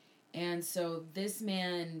 And so this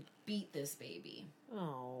man beat this baby.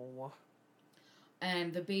 Oh.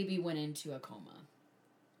 And the baby went into a coma.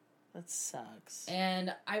 That sucks.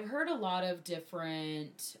 And I've heard a lot of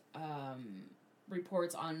different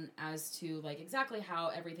reports on as to like exactly how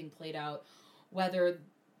everything played out, whether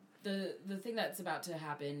the thing that's about to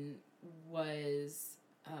happen was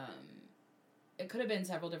it could have been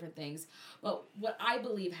several different things, but what I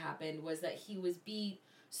believe happened was that he was beat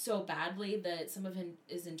so badly that some of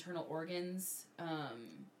his internal organs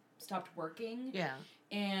stopped working. Yeah.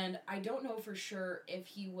 And I don't know for sure if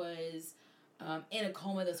he was in a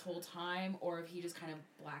coma this whole time or if he just kind of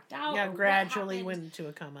blacked out. Yeah, gradually went into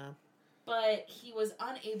a coma. But he was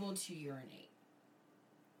unable to urinate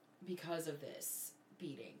because of this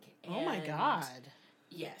beating. Oh my God.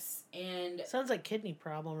 Yes, and sounds like kidney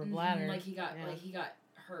problem or bladder. Like he got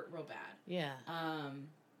hurt real bad. Yeah.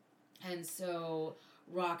 And so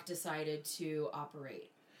Rock decided to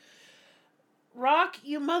operate. Rock,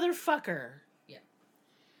 you motherfucker. Yeah.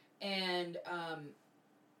 And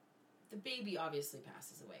the baby obviously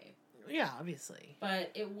passes away. Yeah, obviously.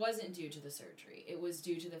 But it wasn't due to the surgery. It was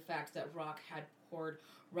due to the fact that Rock had poured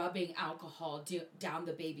rubbing alcohol down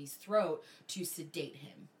the baby's throat to sedate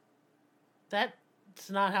him. That's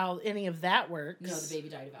not how any of that works. No, the baby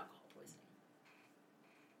died of alcohol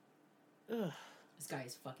poisoning. Ugh. This guy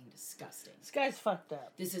is fucking disgusting. This guy's fucked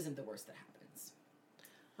up. This isn't the worst that happens.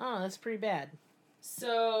 Oh, that's pretty bad.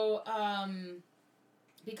 So,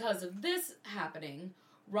 because of this happening,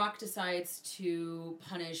 Rock decides to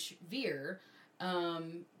punish Veer,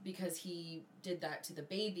 because he did that to the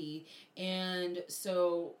baby. And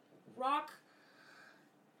so, Rock...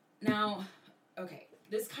 Now, okay,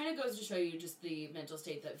 this kind of goes to show you just the mental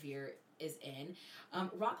state that Veer is in.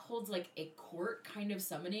 Rock holds, like, a court kind of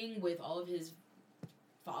summoning with all of his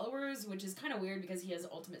followers, which is kind of weird because he has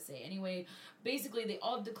ultimate say anyway. Basically, they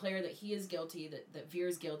all declare that he is guilty, that Veer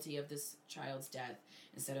is guilty of this child's death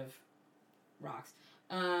instead of Rock's.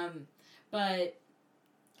 But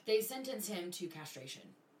they sentence him to castration.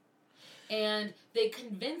 And they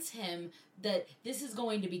convince him that this is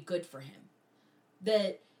going to be good for him.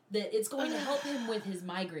 That it's going to help him with his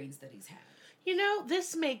migraines that he's had. You know,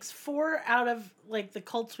 this makes 4 out of, like, the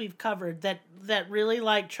cults we've covered that really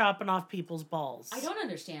like chopping off people's balls. I don't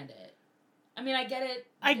understand it. I mean, I get it.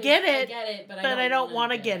 I get it, but I don't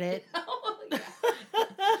want to get it. Oh, yeah.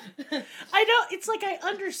 I don't, it's like I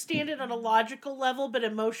understand it on a logical level, but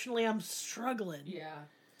emotionally I'm struggling. Yeah.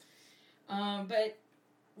 But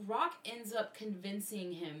Rock ends up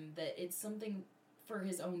convincing him that it's something for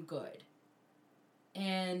his own good.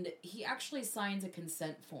 And he actually signs a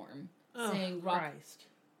consent form saying, Rock, Christ.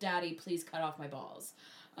 Daddy, please cut off my balls.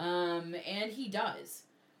 And he does.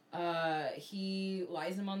 He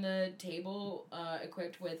lies him on the table,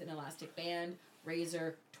 equipped with an elastic band,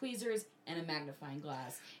 razor, tweezers, and a magnifying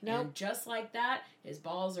glass. Nope. And just like that, his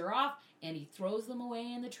balls are off, and he throws them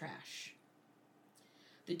away in the trash.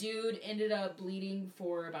 The dude ended up bleeding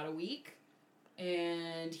for about a week,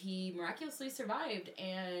 and he miraculously survived.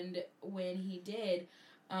 And when he did,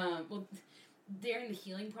 during the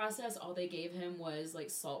healing process, all they gave him was, like,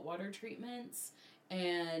 saltwater treatments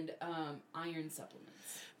and iron supplements.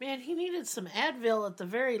 Man, he needed some Advil at the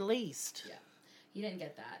very least. Yeah, he didn't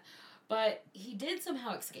get that. But he did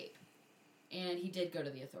somehow escape, and he did go to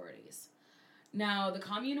the authorities. Now, the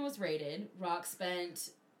commune was raided. Rock spent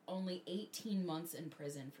only 18 months in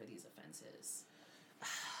prison for these offenses.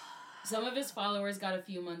 Some of his followers got a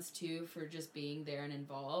few months, too, for just being there and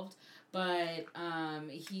involved. But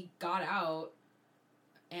he got out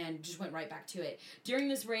and just went right back to it. During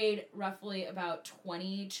this raid, roughly about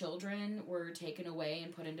 20 children were taken away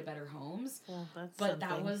and put into better homes. Well, that's but something.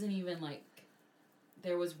 that wasn't even, like...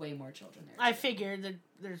 There was way more children there. I figured that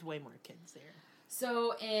there's way more kids there.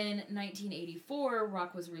 So in 1984,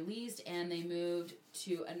 Rock was released and they moved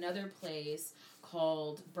to another place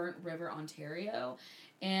called Burnt River, Ontario.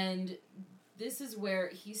 And this is where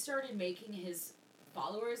he started making his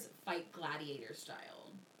followers fight gladiator style.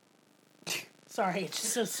 Sorry, it's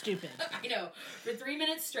just so stupid. I know. For 3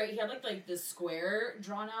 minutes straight, he had like this square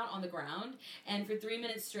drawn out on the ground, and for 3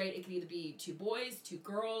 minutes straight, it could either be 2 boys, 2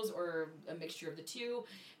 girls, or a mixture of the two,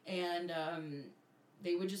 and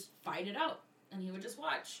they would just fight it out, and he would just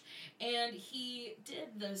watch. And he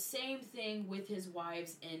did the same thing with his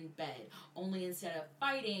wives in bed, only instead of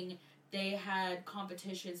fighting, they had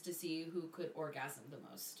competitions to see who could orgasm the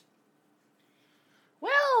most.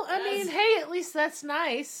 Well, I mean, hey, at least that's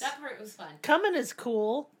nice. That part was fun. Coming is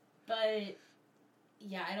cool. But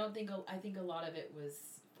Yeah, I think a lot of it was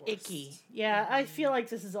forced. Icky. Yeah, I feel like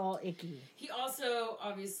this is all icky. He also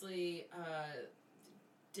obviously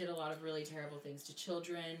did a lot of really terrible things to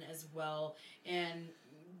children as well, and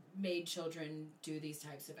made children do these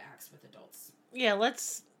types of acts with adults. Yeah,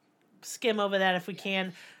 let's skim over that if we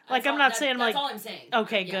can. Like, I'm not saying, like... That's all I'm saying.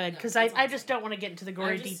 Okay, good, because I just don't want to get into the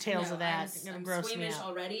gory details of that. It's going to gross me out.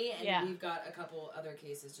 Already, and we've got a couple other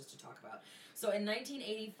cases just to talk about. So in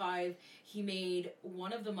 1985, he made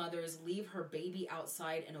one of the mothers leave her baby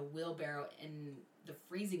outside in a wheelbarrow in the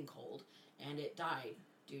freezing cold, and it died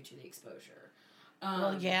due to the exposure.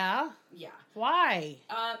 Well, yeah. Yeah. Why?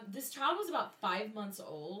 This child was about 5 months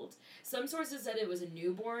old. Some sources said it was a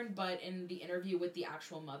newborn, but in the interview with the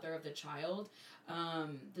actual mother of the child,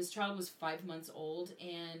 this child was 5 months old,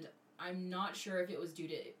 and I'm not sure if it was due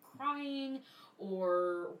to crying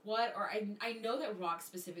or what. Or I know that Rock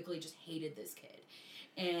specifically just hated this kid.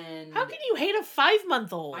 And how can you hate a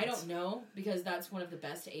 5-month-old? I don't know, because that's one of the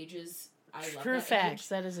best ages. I love True that facts. age.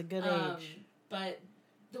 That is a good age. But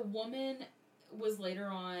the woman was later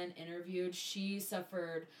on interviewed. She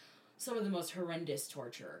suffered some of the most horrendous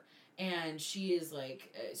torture, and she is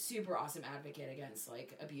like a super awesome advocate against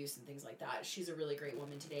like abuse and things like that. She's a really great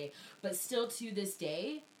woman today, but still to this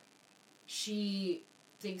day she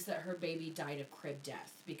thinks that her baby died of crib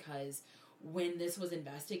death, because when this was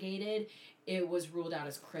investigated it was ruled out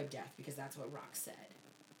as crib death because that's what Rock said.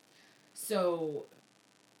 So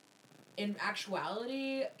in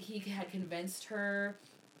actuality he had convinced her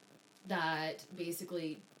that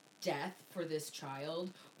basically death for this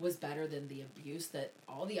child was better than the abuse that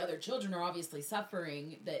all the other children are obviously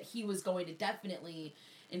suffering, that he was going to definitely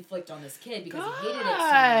inflict on this kid because he hated it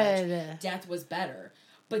so much. Death was better.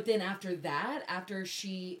 But then after that, after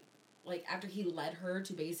he led her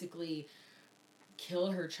to basically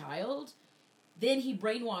kill her child, then he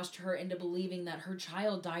brainwashed her into believing that her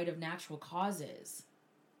child died of natural causes.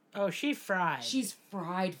 Oh, she's fried. She's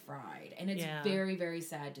fried. And it's very, very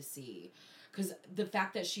sad to see. Because the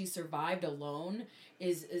fact that she survived alone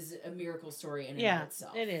is a miracle story in and of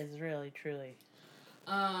itself. It is, really, truly.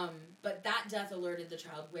 But that death alerted the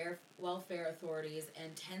child welfare authorities,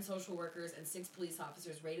 and 10 social workers and 6 police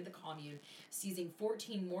officers raided the commune, seizing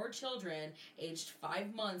 14 more children aged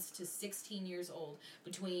 5 months to 16 years old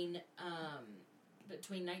between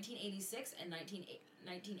 1986 and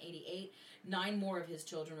 1988. 9 more of his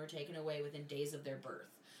children were taken away within days of their birth.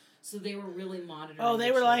 So they were really monitoring. Oh, they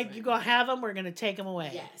were children. like, "You're gonna have them. We're gonna take them away."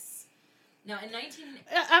 Yes. Now in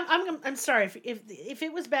I'm sorry if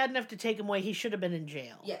it was bad enough to take him away, he should have been in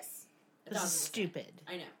jail. Yes. This is stupid.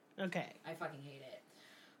 I know. Okay. I fucking hate it.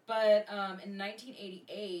 But in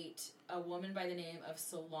 1988, a woman by the name of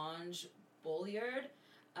Solange Bolliard,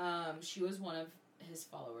 she was one of his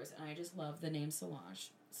followers, and I just love the name Solange.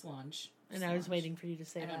 And I was waiting for you to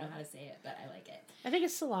say that. I don't know how to say it, but I like it. I think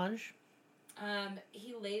it's Solange.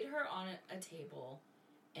 He laid her on a table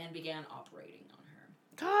and began operating on her.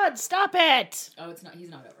 God, stop it! Oh, it's not. He's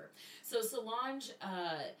not over. So Solange,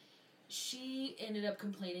 she ended up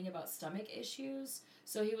complaining about stomach issues.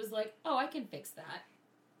 So he was like, "Oh, I can fix that."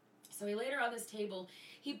 So he laid her on this table.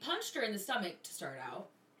 He punched her in the stomach to start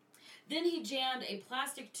out. Then he jammed a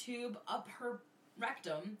plastic tube up her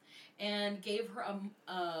rectum and gave her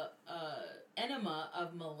a enema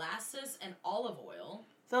of molasses and olive oil.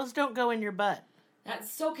 Those don't go in your butt.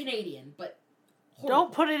 That's so Canadian, but horrible.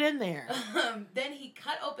 Don't put it in there. Then he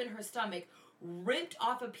cut open her stomach, ripped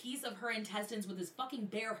off a piece of her intestines with his fucking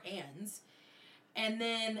bare hands, and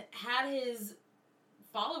then had his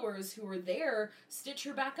followers who were there stitch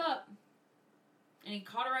her back up. And he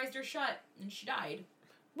cauterized her shut, and she died.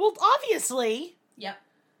 Well, obviously. Yep.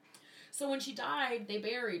 So when she died, they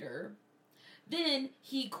buried her. Then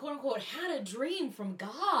he, quote-unquote, had a dream from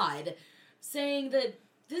God saying that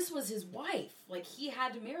this was his wife. Like, he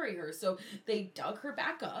had to marry her. So they dug her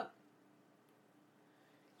back up.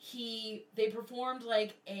 They performed,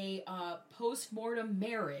 like, a post-mortem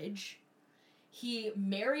marriage. He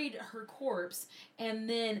married her corpse and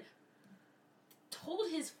then told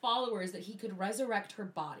his followers that he could resurrect her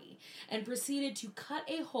body and proceeded to cut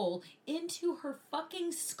a hole into her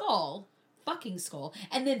fucking skull,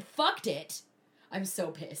 and then fucked it. I'm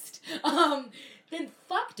so pissed. Then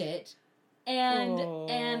fucked it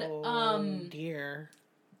and dear.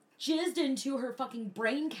 Jizzed into her fucking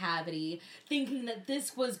brain cavity, thinking that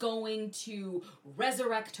this was going to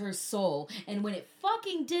resurrect her soul. And when it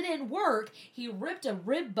fucking didn't work, he ripped a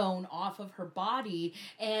rib bone off of her body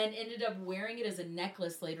and ended up wearing it as a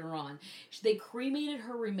necklace later on. They cremated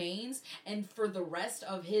her remains, and for the rest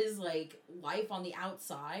of his, like, life on the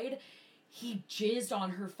outside, he jizzed on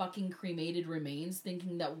her fucking cremated remains,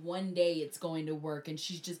 thinking that one day it's going to work and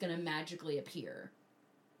she's just going to magically appear.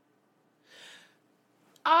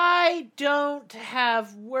 I don't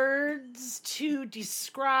have words to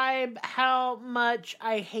describe how much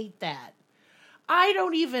I hate that. I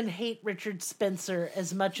don't even hate Richard Spencer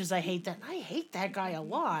as much as I hate that. I hate that guy a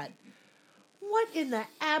lot. What in the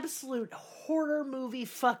absolute horror movie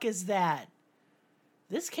fuck is that?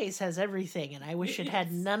 This case has everything, and I wish it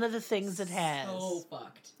had none of the things it has. So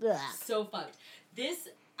fucked. Ugh. So fucked.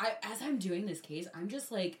 As I'm doing this case, I'm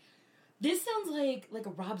just like, this sounds like a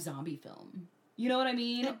Rob Zombie film. You know what I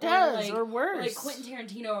mean? It does, or worse. Or like Quentin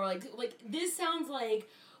Tarantino, or like this sounds like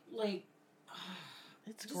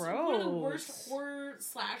it's just gross. one of the worst horror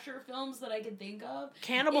slasher films that I could think of.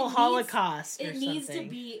 Cannibal Holocaust or something. It needs to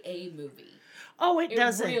be a movie. Oh, it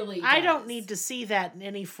doesn't. Really does. I don't need to see that in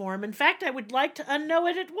any form. In fact, I would like to unknow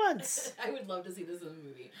it at once. I would love to see this in a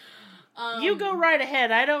movie. You go right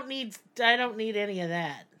ahead. I don't need any of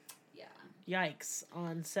that. Yeah. Yikes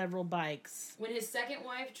on several bikes. When his second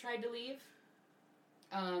wife tried to leave,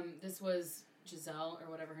 this was Giselle or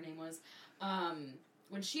whatever her name was.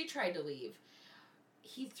 When she tried to leave,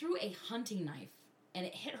 he threw a hunting knife and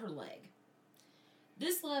it hit her leg.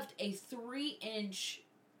 This left a 3-inch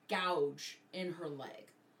gouge in her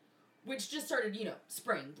leg, which just started,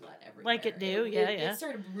 spraying blood everywhere. Like it do, yeah. It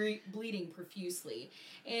started bleeding profusely.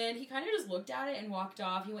 And he kind of just looked at it and walked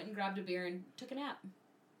off. He went and grabbed a beer and took a nap.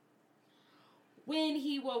 When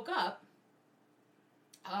he woke up,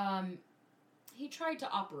 he tried to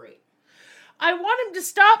operate. I want him to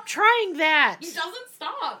stop trying that. He doesn't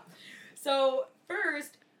stop. So,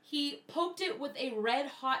 first, he poked it with a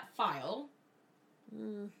red-hot file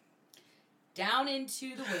down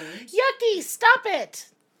into the wound. Yucky! Stop it!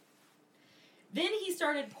 Then he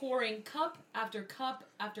started pouring cup after cup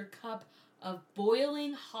after cup of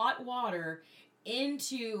boiling hot water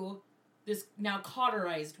into this now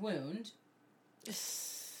cauterized wound.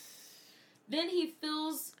 Then he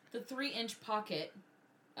fills the 3-inch pocket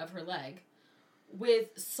of her leg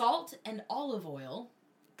with salt and olive oil.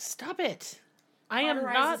 Stop it. I am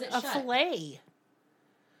not a fillet.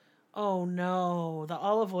 Oh no, the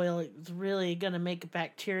olive oil is really going to make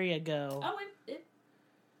bacteria go. Oh,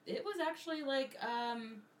 it was actually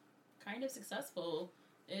kind of successful.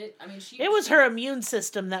 It was her immune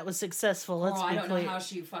system that was successful. Let's be clear. I don't know how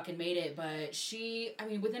she fucking made it, but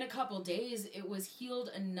within a couple days, it was healed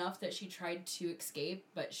enough that she tried to escape,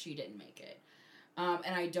 but she didn't make it.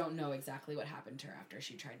 And I don't know exactly what happened to her after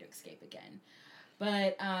she tried to escape again.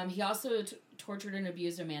 But he also tortured and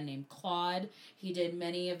abused a man named Claude. He did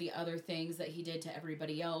many of the other things that he did to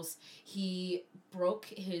everybody else. He broke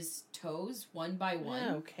his toes one by one.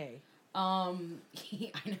 Yeah, okay. I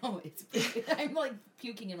know I'm like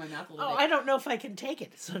puking in my mouth a little bit. I don't know if I can take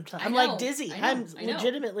it sometimes. I'm like dizzy. I'm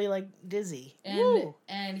legitimately like dizzy.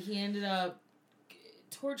 And he ended up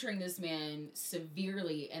torturing this man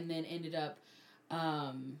severely, and then ended up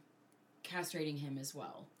castrating him as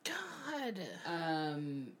well. God.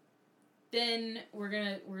 Then we're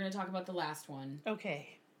gonna talk about the last one. Okay.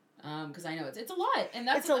 Because I know it's a lot, and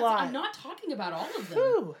that's a lot. I'm not talking about all of them.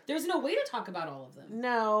 Whew. There's no way to talk about all of them.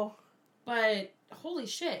 No. But holy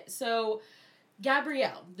shit! So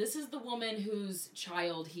Gabrielle, this is the woman whose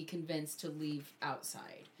child he convinced to leave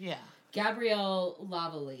outside. Yeah. Gabrielle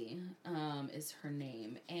Lavallee is her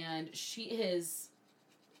name, and she is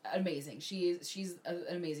amazing. She's an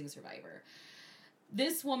amazing survivor.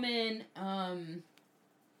 This woman, I'm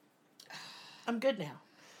good now.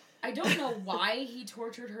 I don't know why he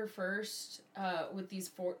tortured her first with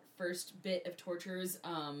these first bit of tortures.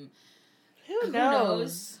 Who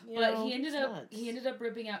knows? But he ended up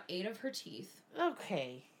ripping out 8 of her teeth.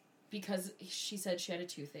 Okay. Because she said she had a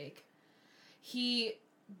toothache. He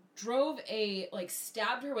drove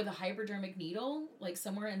stabbed her with a hypodermic needle,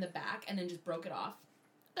 somewhere in the back, and then just broke it off.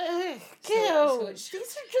 These are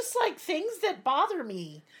just things that bother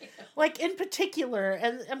me. In particular,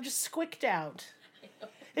 and I'm just squicked out.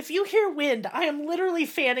 If you hear wind, I am literally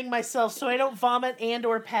fanning myself so I don't vomit and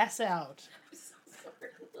or pass out. I'm so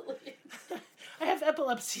sorry, Lily. I have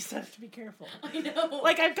epilepsy, so I have to be careful. I know.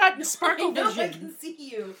 I've got sparkle vision. I can see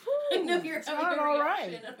you. I know you're having a reaction,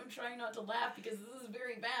 right. and I'm trying not to laugh because this is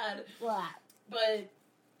very bad. Blah. But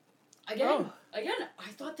again, I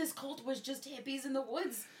thought this cult was just hippies in the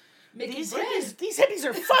woods making these bread. These hippies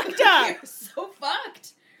are fucked up. They're so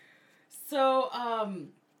fucked. So,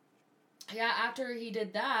 after he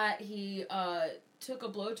did that, he took a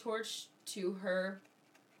blowtorch to her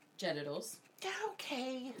genitals.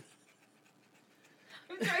 Okay.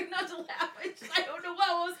 I'm trying not to laugh. I don't know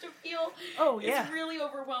how else to feel. Oh, yeah. It's really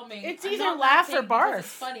overwhelming. It's either laugh or barf. It's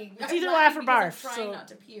funny. It's either laugh or barf. I'm trying not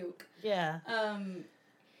to puke. Yeah.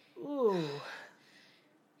 Ooh.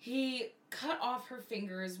 He cut off her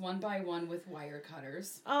fingers one by one with wire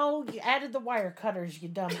cutters. Oh, you added the wire cutters, you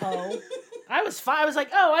dumb hoe. I was fine. I was like,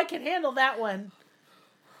 oh, I can handle that one.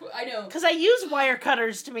 I know. Because I use wire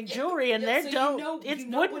cutters to make jewelry, and they don't. It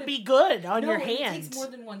wouldn't be good on your hands. It takes more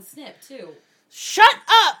than one snip, too. Shut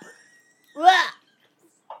up! Blah!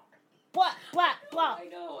 Blah, blah, blah. I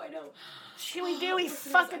know. Should we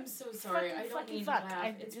fucking... I'm so sorry. I don't mean to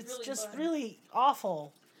laugh. It's really just fun. really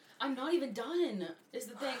awful. I'm not even done, is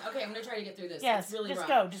the thing. Okay, I'm going to try to get through this. Yes, it's really just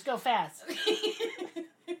rough. go. Just go fast.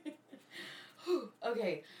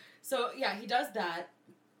 Okay, so yeah, he does that.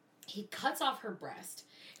 He cuts off her breast.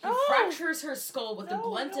 He fractures her skull with the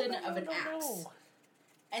blunt end of an axe. No.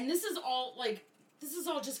 And this is all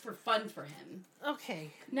just for fun for him.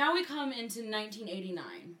 Okay. Now we come into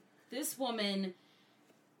 1989. This woman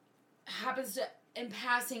happens to, in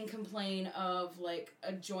passing, complain of, like,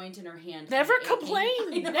 a joint in her hand. Never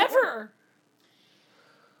complain! Never!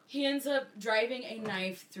 He ends up driving a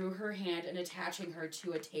knife through her hand and attaching her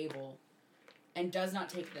to a table and does not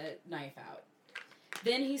take the knife out.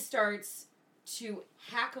 Then he starts to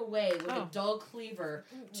hack away with a dull cleaver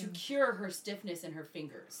to cure her stiffness in her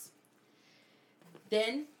fingers.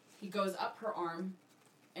 Then he goes up her arm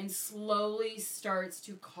and slowly starts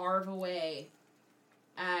to carve away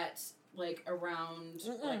at, like, around,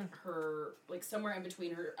 like, her, like, somewhere in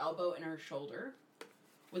between her elbow and her shoulder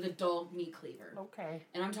with a dull meat cleaver. Okay.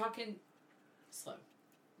 And I'm talking slow.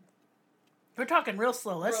 We're talking real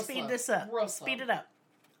slow. Let's speed this up. Real slow. Speed it up.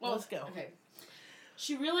 Well, let's go. Okay.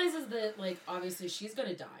 She realizes that, like, obviously she's going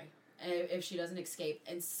to die if she doesn't escape,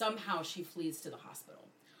 and somehow she flees to the hospital.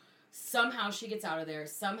 Somehow she gets out of there.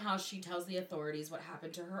 Somehow she tells the authorities what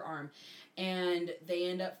happened to her arm, and they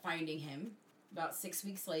end up finding him about 6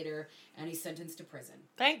 weeks later, and he's sentenced to prison.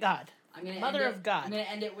 Thank God. Mother of God. I'm going to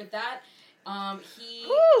end it with that.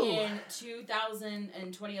 In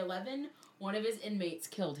 2011, one of his inmates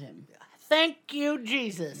killed him. Thank you,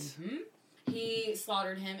 Jesus. Mm-hmm. He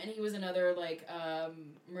slaughtered him, and he was another, like,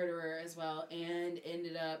 murderer as well, and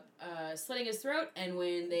ended up slitting his throat. And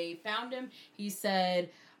when they found him, he said,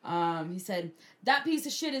 that piece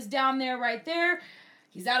of shit is down there right there.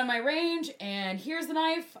 He's out of my range, and here's the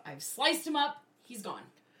knife. I've sliced him up. He's gone.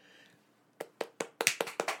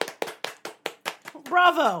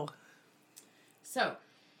 Bravo. So,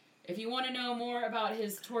 if you want to know more about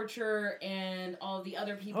his torture and all the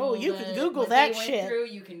other people you can Google that shit. Through,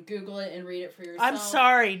 you can Google it and read it for yourself. I'm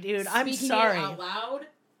sorry, dude. I'm sorry. Speaking it out loud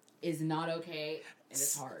is not okay, and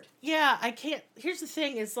it's hard. Yeah, I can't. Here's the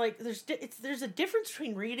thing: is like there's a difference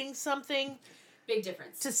between reading something, big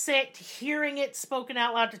difference, to hearing it spoken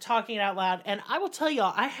out loud, to talking it out loud. And I will tell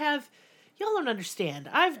y'all, y'all don't understand.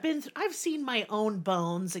 I've seen my own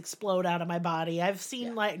bones explode out of my body. I've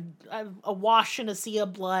seen a wash in a sea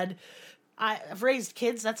of blood. I've raised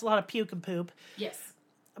kids. That's a lot of puke and poop. Yes.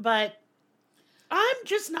 But I'm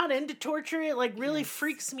just not into torture. It really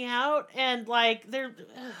freaks me out. And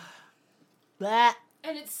that.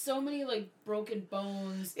 And it's so many broken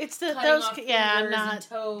bones. It's those I'm not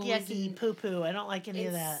toes yucky poo poo. I don't like any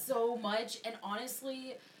of that. So much, and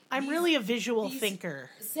honestly, I'm really a visual thinker.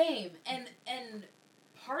 Same, and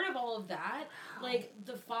part of all of that,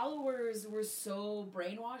 the followers were so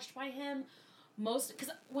brainwashed by him. Because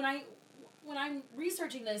when I'm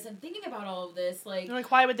researching this and thinking about all of this,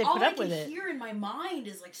 why would they put up with it? All I can hear in my mind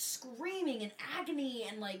is screaming and agony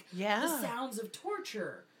and the sounds of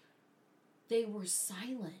torture. They were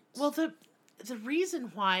silent. Well, the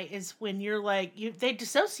reason why is when you're they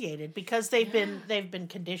dissociated because they've been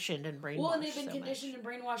conditioned and brainwashed. Well, and they've been conditioned and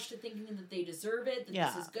brainwashed to thinking that they deserve it, that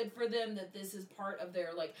this is good for them, that this is part of their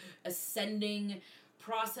ascending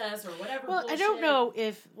process or whatever. Well, bullshit. I don't know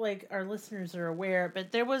if our listeners are aware,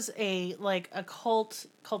 but there was a cult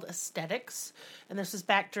called Aesthetics, and this was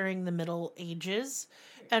back during the Middle Ages,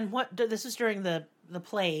 and this was during the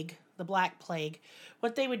plague, the Black Plague.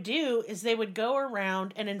 What they would do is they would go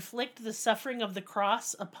around and inflict the suffering of the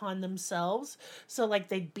cross upon themselves. So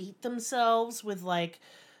they'd beat themselves with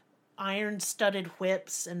iron-studded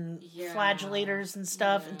whips and flagellators and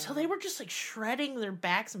stuff until they were just shredding their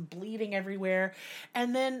backs and bleeding everywhere.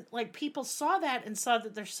 And then people saw that and saw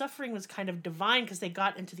that their suffering was kind of divine because they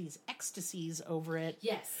got into these ecstasies over it.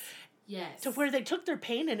 Yes. Yes. To where they took their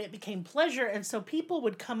pain and it became pleasure. And so people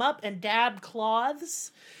would come up and dab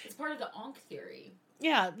cloths. It's part of the Ankh theory.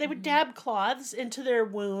 Yeah, they would dab cloths into their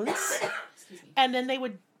wounds. Excuse me. And then they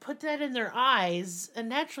would put that in their eyes. And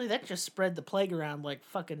naturally that just spread the plague around like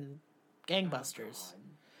fucking gangbusters.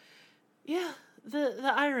 Yeah,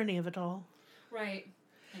 the irony of it all. Right.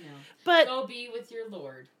 I know. But go be with your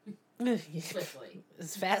Lord. Swiftly.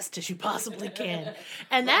 As fast as you possibly can.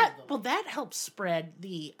 And that helps spread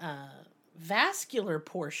the vascular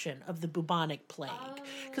portion of the bubonic plague.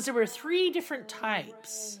 Because there were 3 different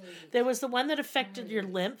types. Right. There was the one that affected your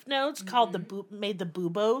lymph nodes, called made the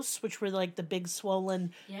buboes, which were like the big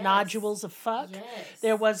swollen nodules of fuck. Yes.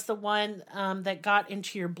 There was the one that got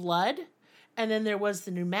into your blood. And then there was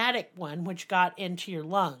the pneumatic one, which got into your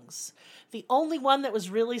lungs. The only one that was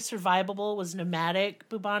really survivable was pneumatic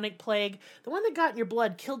bubonic plague. The one that got in your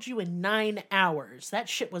blood killed you in 9 hours. That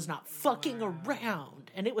shit was not fucking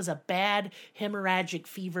around. And it was a bad hemorrhagic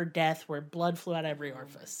fever death where blood flew out of every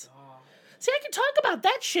orifice. See, I can talk about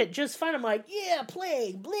that shit just fine. I'm like, yeah,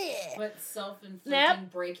 plague, bleh. But self-inflicting,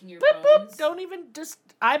 breaking your bones. Don't even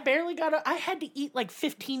I barely I had to eat like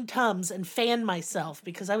 15 Tums and fan myself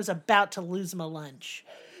because I was about to lose my lunch.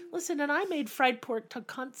 Listen, and I made fried pork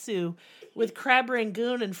tonkatsu with crab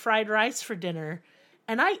rangoon and fried rice for dinner.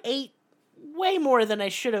 And I ate way more than I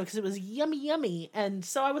should have because it was yummy. And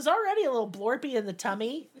so I was already a little blorpy in the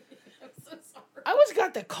tummy. I'm so sorry. I always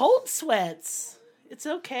got the cold sweats. It's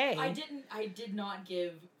okay. I did not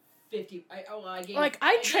give 50. I gave. Like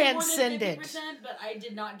I transcended, more than 50%, but I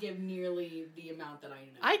did not give nearly the amount that I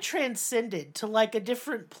know. I transcended to like a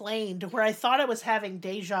different plane to where I thought I was having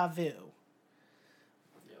deja vu.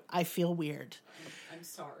 Nope. I feel weird. I'm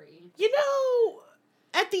sorry. You know,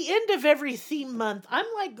 at the end of every theme month, I'm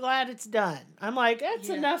like glad it's done. I'm like, that's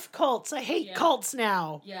enough cults. I hate cults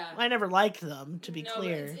now. Yeah. I never liked them, to be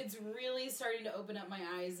clear. It's really starting to open up my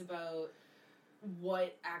eyes about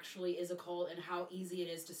what actually is a cult and how easy it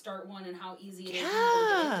is to start one and how easy it is to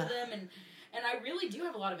get into them and I really do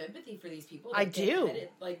have a lot of empathy for these people. I do.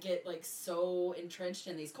 That get so entrenched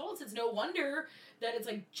in these cults. It's no wonder that it's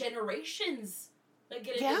like generations that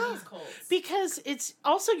get into these cults. Because it's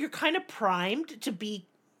also, you're kind of primed to be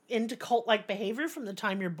into cult-like behavior from the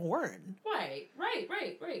time you're born. Right.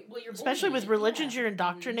 Well, you're especially with religions you're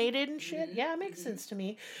indoctrinated and shit. Mm-hmm. Yeah, it makes sense to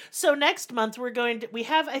me. So next month we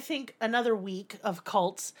have, I think, another week of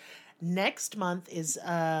cults. Next month is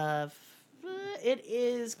it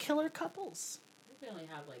is Killer Couples. I think we only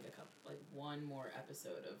have one more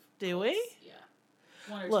episode of Do cults. we?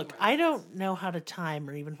 Yeah. Look, I don't know how to time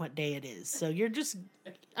or even what day it is, so you're just...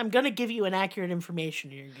 I'm going to give you an accurate information.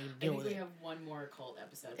 You're going to deal with it. We have one more cult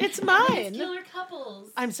episode. It's mine. It's Killer Couples.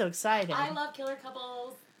 I'm so excited. I love Killer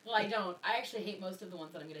Couples. Well, I don't. I actually hate most of the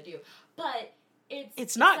ones that I'm going to do. But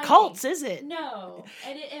it's not cults, is it? No.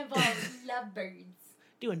 And it involves lovebirds.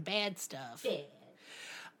 Doing bad stuff. Bad.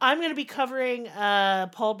 I'm going to be covering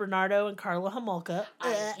Paul Bernardo and Carla Homolka.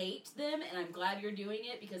 I hate them, and I'm glad you're doing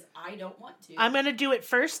it because I don't want to. I'm going to do it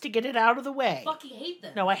first to get it out of the way. Fucking hate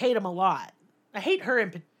them. No, I hate them a lot. I hate her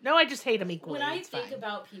no, I just hate them equally. When I think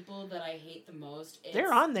about people that I hate the most,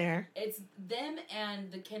 they're on there. It's them and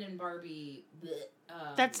the Ken and Barbie.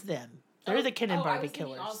 That's them. They're the Ken and Barbie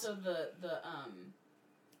killers. Also the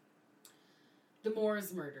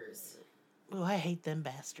Moores murders. Oh, I hate them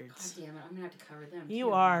bastards. God damn it, I'm gonna have to cover them.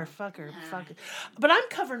 You are, fucker. But I'm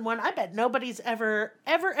covering one I bet nobody's ever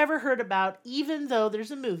heard about, even though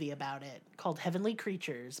there's a movie about it called Heavenly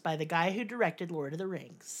Creatures by the guy who directed Lord of the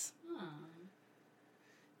Rings.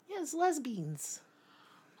 Yes, lesbians.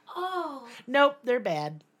 Oh. Nope, they're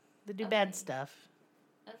bad. They do bad stuff.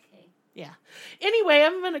 Okay. Yeah. Anyway,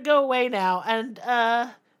 I'm going to go away now. And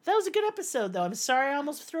that was a good episode, though. I'm sorry I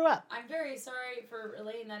almost threw up. I'm very sorry for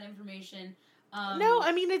relaying that information. No,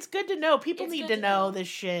 I mean, it's good to know. People need to know this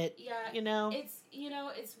shit. Yeah. You know?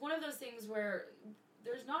 It's one of those things where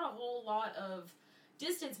there's not a whole lot of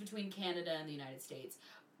distance between Canada and the United States.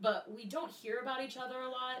 But we don't hear about each other a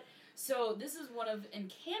lot. So this is in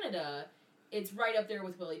Canada, it's right up there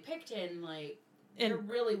with Willie Picton, they're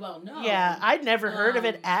really well known. Yeah, I'd never heard of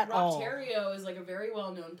it at all. Ontario is a very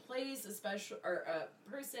well known place, especially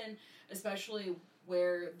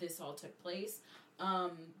where this all took place.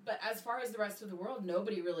 But as far as the rest of the world,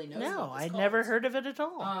 nobody really knows. No, I'd never heard of it at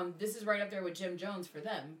all. This is right up there with Jim Jones for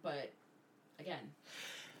them, but again.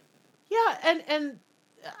 Yeah, and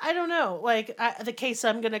I don't know. The case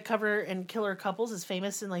I'm going to cover in Killer Couples is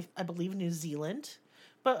famous in, I believe, New Zealand.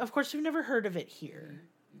 But, of course, we've never heard of it here.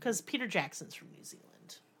 Because Peter Jackson's from New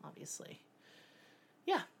Zealand, obviously.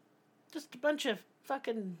 Yeah. Just a bunch of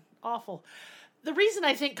fucking awful. The reason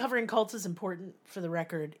I think covering cults is important, for the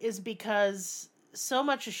record, is because so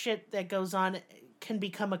much of shit that goes on can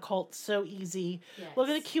become a cult so easy. Yes. Look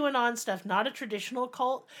at the QAnon stuff, not a traditional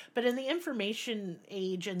cult, but in the information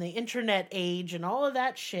age and the internet age and all of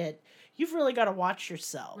that shit, you've really got to watch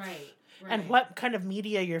yourself. Right. and what kind of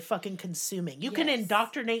media you're fucking consuming. You can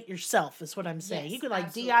indoctrinate yourself, is what I'm saying. You can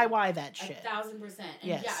absolutely. DIY that shit. 1,000%.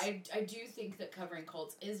 And I do think that covering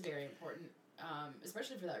cults is very important,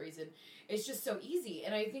 especially for that reason. It's just so easy.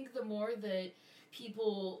 And I think the more that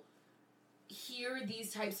people hear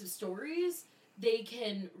these types of stories, they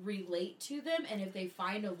can relate to them, and if they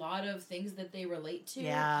find a lot of things that they relate to,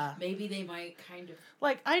 maybe they might kind of...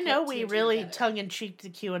 Like, I know we really tongue-in-cheek the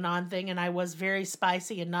QAnon thing, and I was very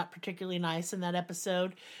spicy and not particularly nice in that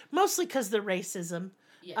episode, mostly because the racism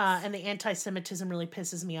and the anti-Semitism really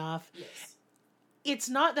pisses me off. Yes. It's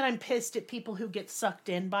not that I'm pissed at people who get sucked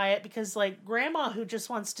in by it, because, like, grandma who just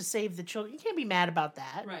wants to save the children, you can't be mad about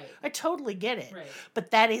that. Right. I totally get it. Right. But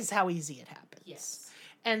that is how easy it happens. Yes.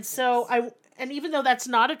 And so and even though that's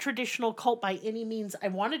not a traditional cult by any means, I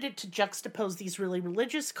wanted it to juxtapose these really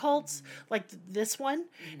religious cults, like this one,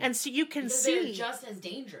 and so you can see they're just as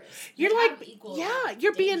dangerous. You're like,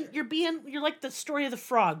 you're like the story of the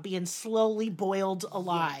frog being slowly boiled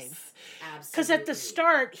alive. Yes, because at the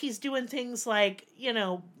start he's doing things like,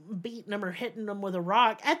 beating him or hitting him with a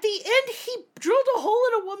rock. At the end, he drilled a hole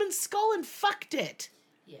in a woman's skull and fucked it.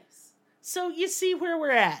 Yes. So you see where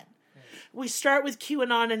we're at. We start with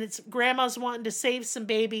QAnon, and it's grandma's wanting to save some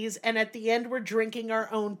babies, and at the end we're drinking our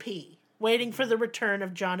own pee, waiting for the return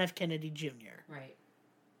of John F. Kennedy Jr. Right.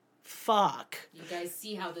 Fuck. You guys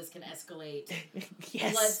see how this can escalate.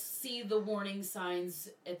 Yes. Let's see the warning signs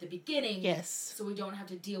at the beginning. Yes. So we don't have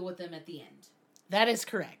to deal with them at the end. That is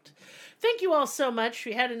correct. Thank you all so much.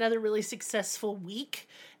 We had another really successful week,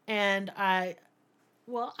 and I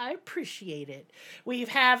appreciate it. We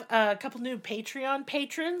have a couple new Patreon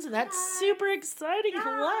patrons, and that's super exciting. Yeah.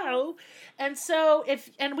 Hello. And so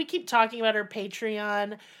we keep talking about our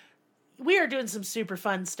Patreon. We are doing some super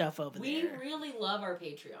fun stuff over there. We really love our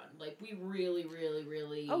Patreon. Like, we really, really,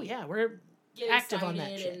 really... Oh, yeah. We're active on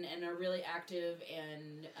that shit. And are really active,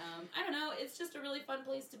 and I don't know, it's just a really fun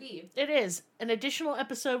place to be. It is. An additional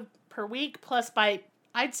episode per week, plus by...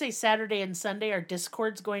 I'd say Saturday and Sunday, our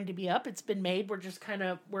Discord's going to be up. It's been made. We're just kind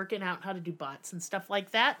of working out how to do bots and stuff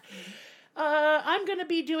like that. Mm-hmm. I'm going to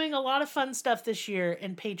be doing a lot of fun stuff this year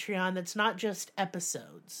in Patreon that's not just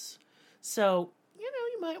episodes. So, you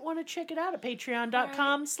might want to check it out at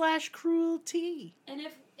patreon.com/cruelty. And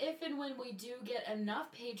if and when we do get enough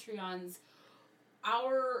Patreons,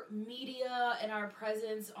 our media and our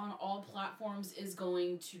presence on all platforms is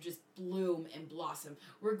going to just bloom and blossom.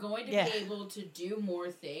 We're going to be able to do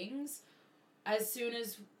more things as soon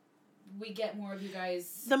as we get more of you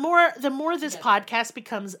guys. The more this podcast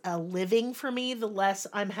becomes a living for me, the less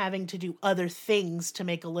I'm having to do other things to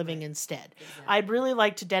make a living instead. Exactly. I'd really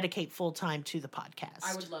like to dedicate full time to the podcast.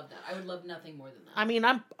 I would love that. I would love nothing more than that. I mean,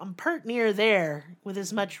 I'm pert near there with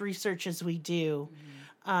as much research as we do.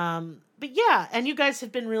 Mm-hmm. But yeah, and you guys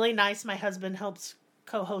have been really nice. My husband helps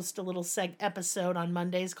co-host a little episode on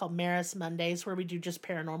Mondays called Maris Mondays, where we do just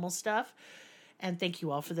paranormal stuff. And thank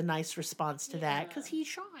you all for the nice response to that, because he's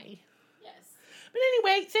shy. Yes. But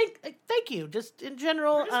anyway, thank you. Just in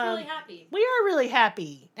general, we're just really happy. We are really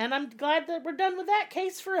happy, and I'm glad that we're done with that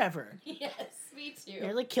case forever. Yes, me too.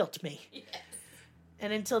 Nearly killed me. Yes.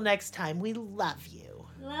 And until next time, we love you.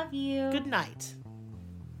 Love you. Good night.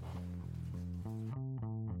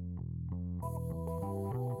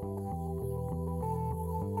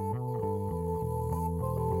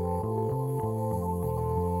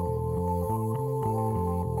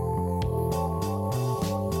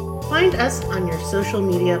 Find us on your social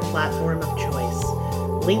media platform of choice.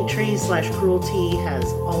 Linktree/cruelty has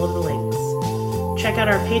all of the links. Check out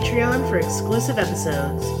our Patreon for exclusive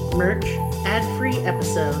episodes, merch, ad-free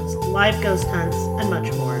episodes, live ghost hunts, and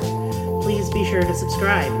much more. Please be sure to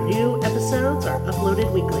subscribe. New episodes are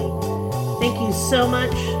uploaded weekly. Thank you so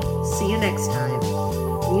much. See you next time.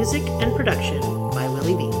 Music and production by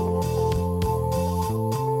Willie B.